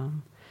 Yep.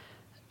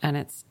 And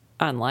it's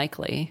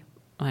unlikely.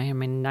 I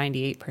mean,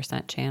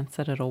 98% chance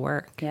that it'll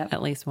work,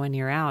 at least when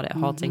you're out at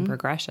halting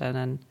progression.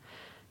 And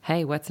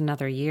hey, what's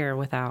another year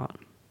without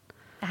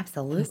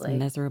this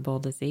miserable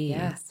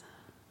disease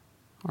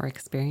or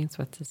experience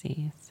with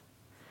disease?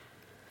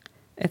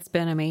 It's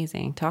been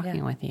amazing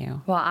talking with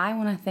you. Well, I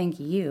want to thank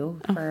you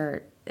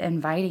for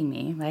inviting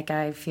me. Like,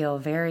 I feel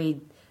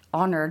very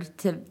honored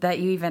that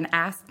you even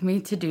asked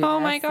me to do this. Oh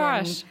my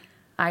gosh.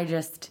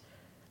 And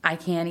I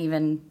can't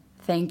even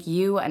thank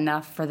you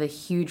enough for the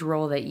huge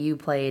role that you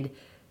played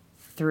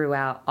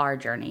throughout our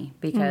journey,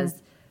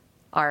 because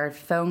our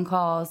phone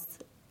calls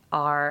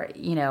are,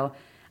 you know,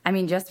 I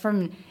mean, just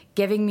from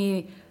giving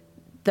me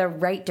the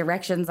right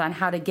directions on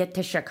how to get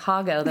to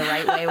Chicago the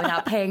right way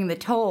without paying the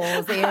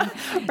tolls, and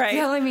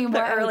telling me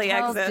what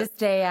hotels to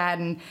stay at,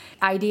 and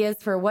ideas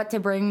for what to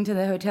bring to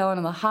the hotel and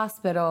to the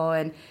hospital,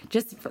 and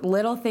just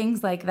little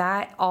things like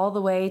that, all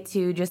the way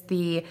to just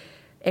the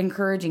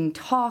encouraging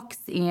talks.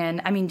 And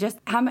I mean,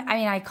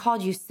 I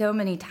called you so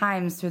many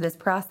times through this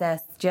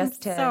process I'm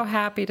so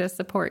happy to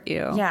support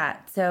you. Yeah.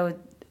 So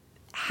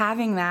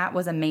having that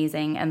was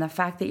amazing. And the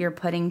fact that you're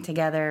putting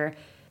together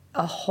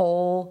a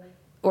whole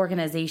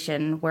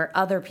organization where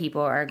other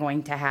people are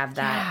going to have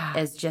that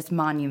is just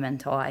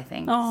monumental, I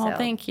think. Oh, so,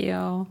 thank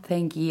you.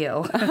 Thank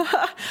you.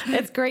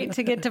 It's great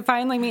to get to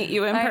finally meet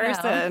you in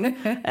person.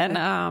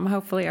 And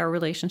hopefully our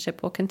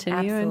relationship will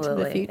continue into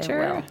the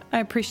future. It will. I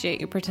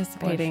appreciate you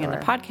participating in the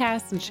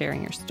podcast and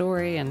sharing your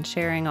story and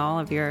sharing all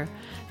of your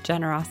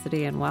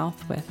generosity and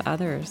wealth with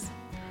others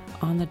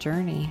on the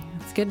journey.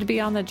 It's good to be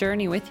on the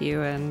journey with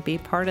you and be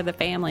part of the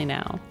family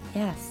now.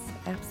 Yes,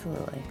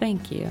 absolutely.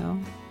 Thank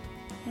you.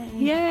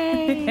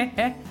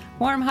 Yay!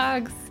 Warm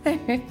hugs.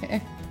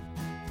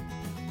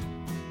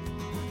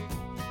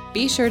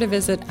 Be sure to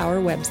visit our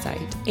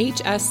website,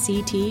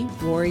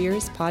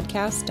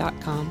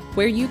 hsctwarriorspodcast.com,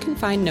 where you can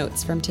find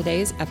notes from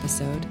today's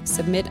episode,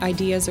 submit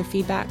ideas or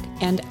feedback,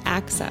 and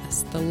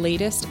access the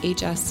latest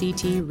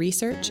HSCT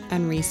research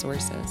and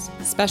resources.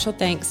 Special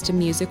thanks to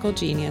musical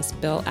genius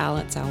Bill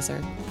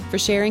Allenshauser for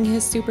sharing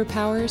his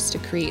superpowers to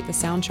create the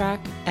soundtrack,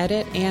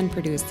 edit, and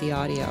produce the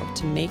audio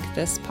to make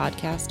this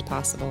podcast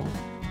possible.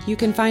 You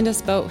can find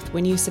us both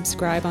when you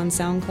subscribe on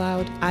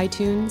SoundCloud,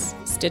 iTunes,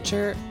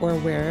 Stitcher, or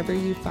wherever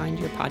you find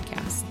your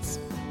podcasts.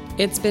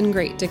 It's been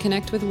great to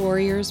connect with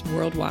warriors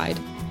worldwide,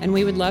 and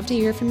we would love to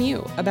hear from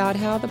you about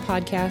how the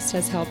podcast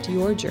has helped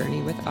your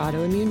journey with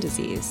autoimmune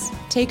disease.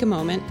 Take a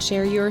moment,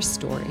 share your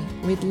story.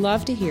 We'd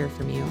love to hear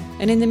from you.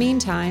 And in the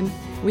meantime,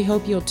 we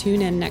hope you'll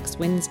tune in next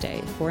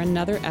Wednesday for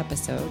another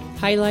episode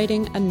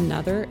highlighting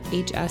another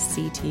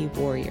HSCT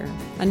warrior.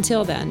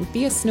 Until then,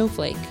 be a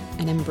snowflake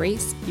and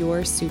embrace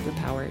your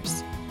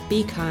superpowers.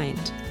 Be kind.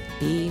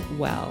 Be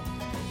well.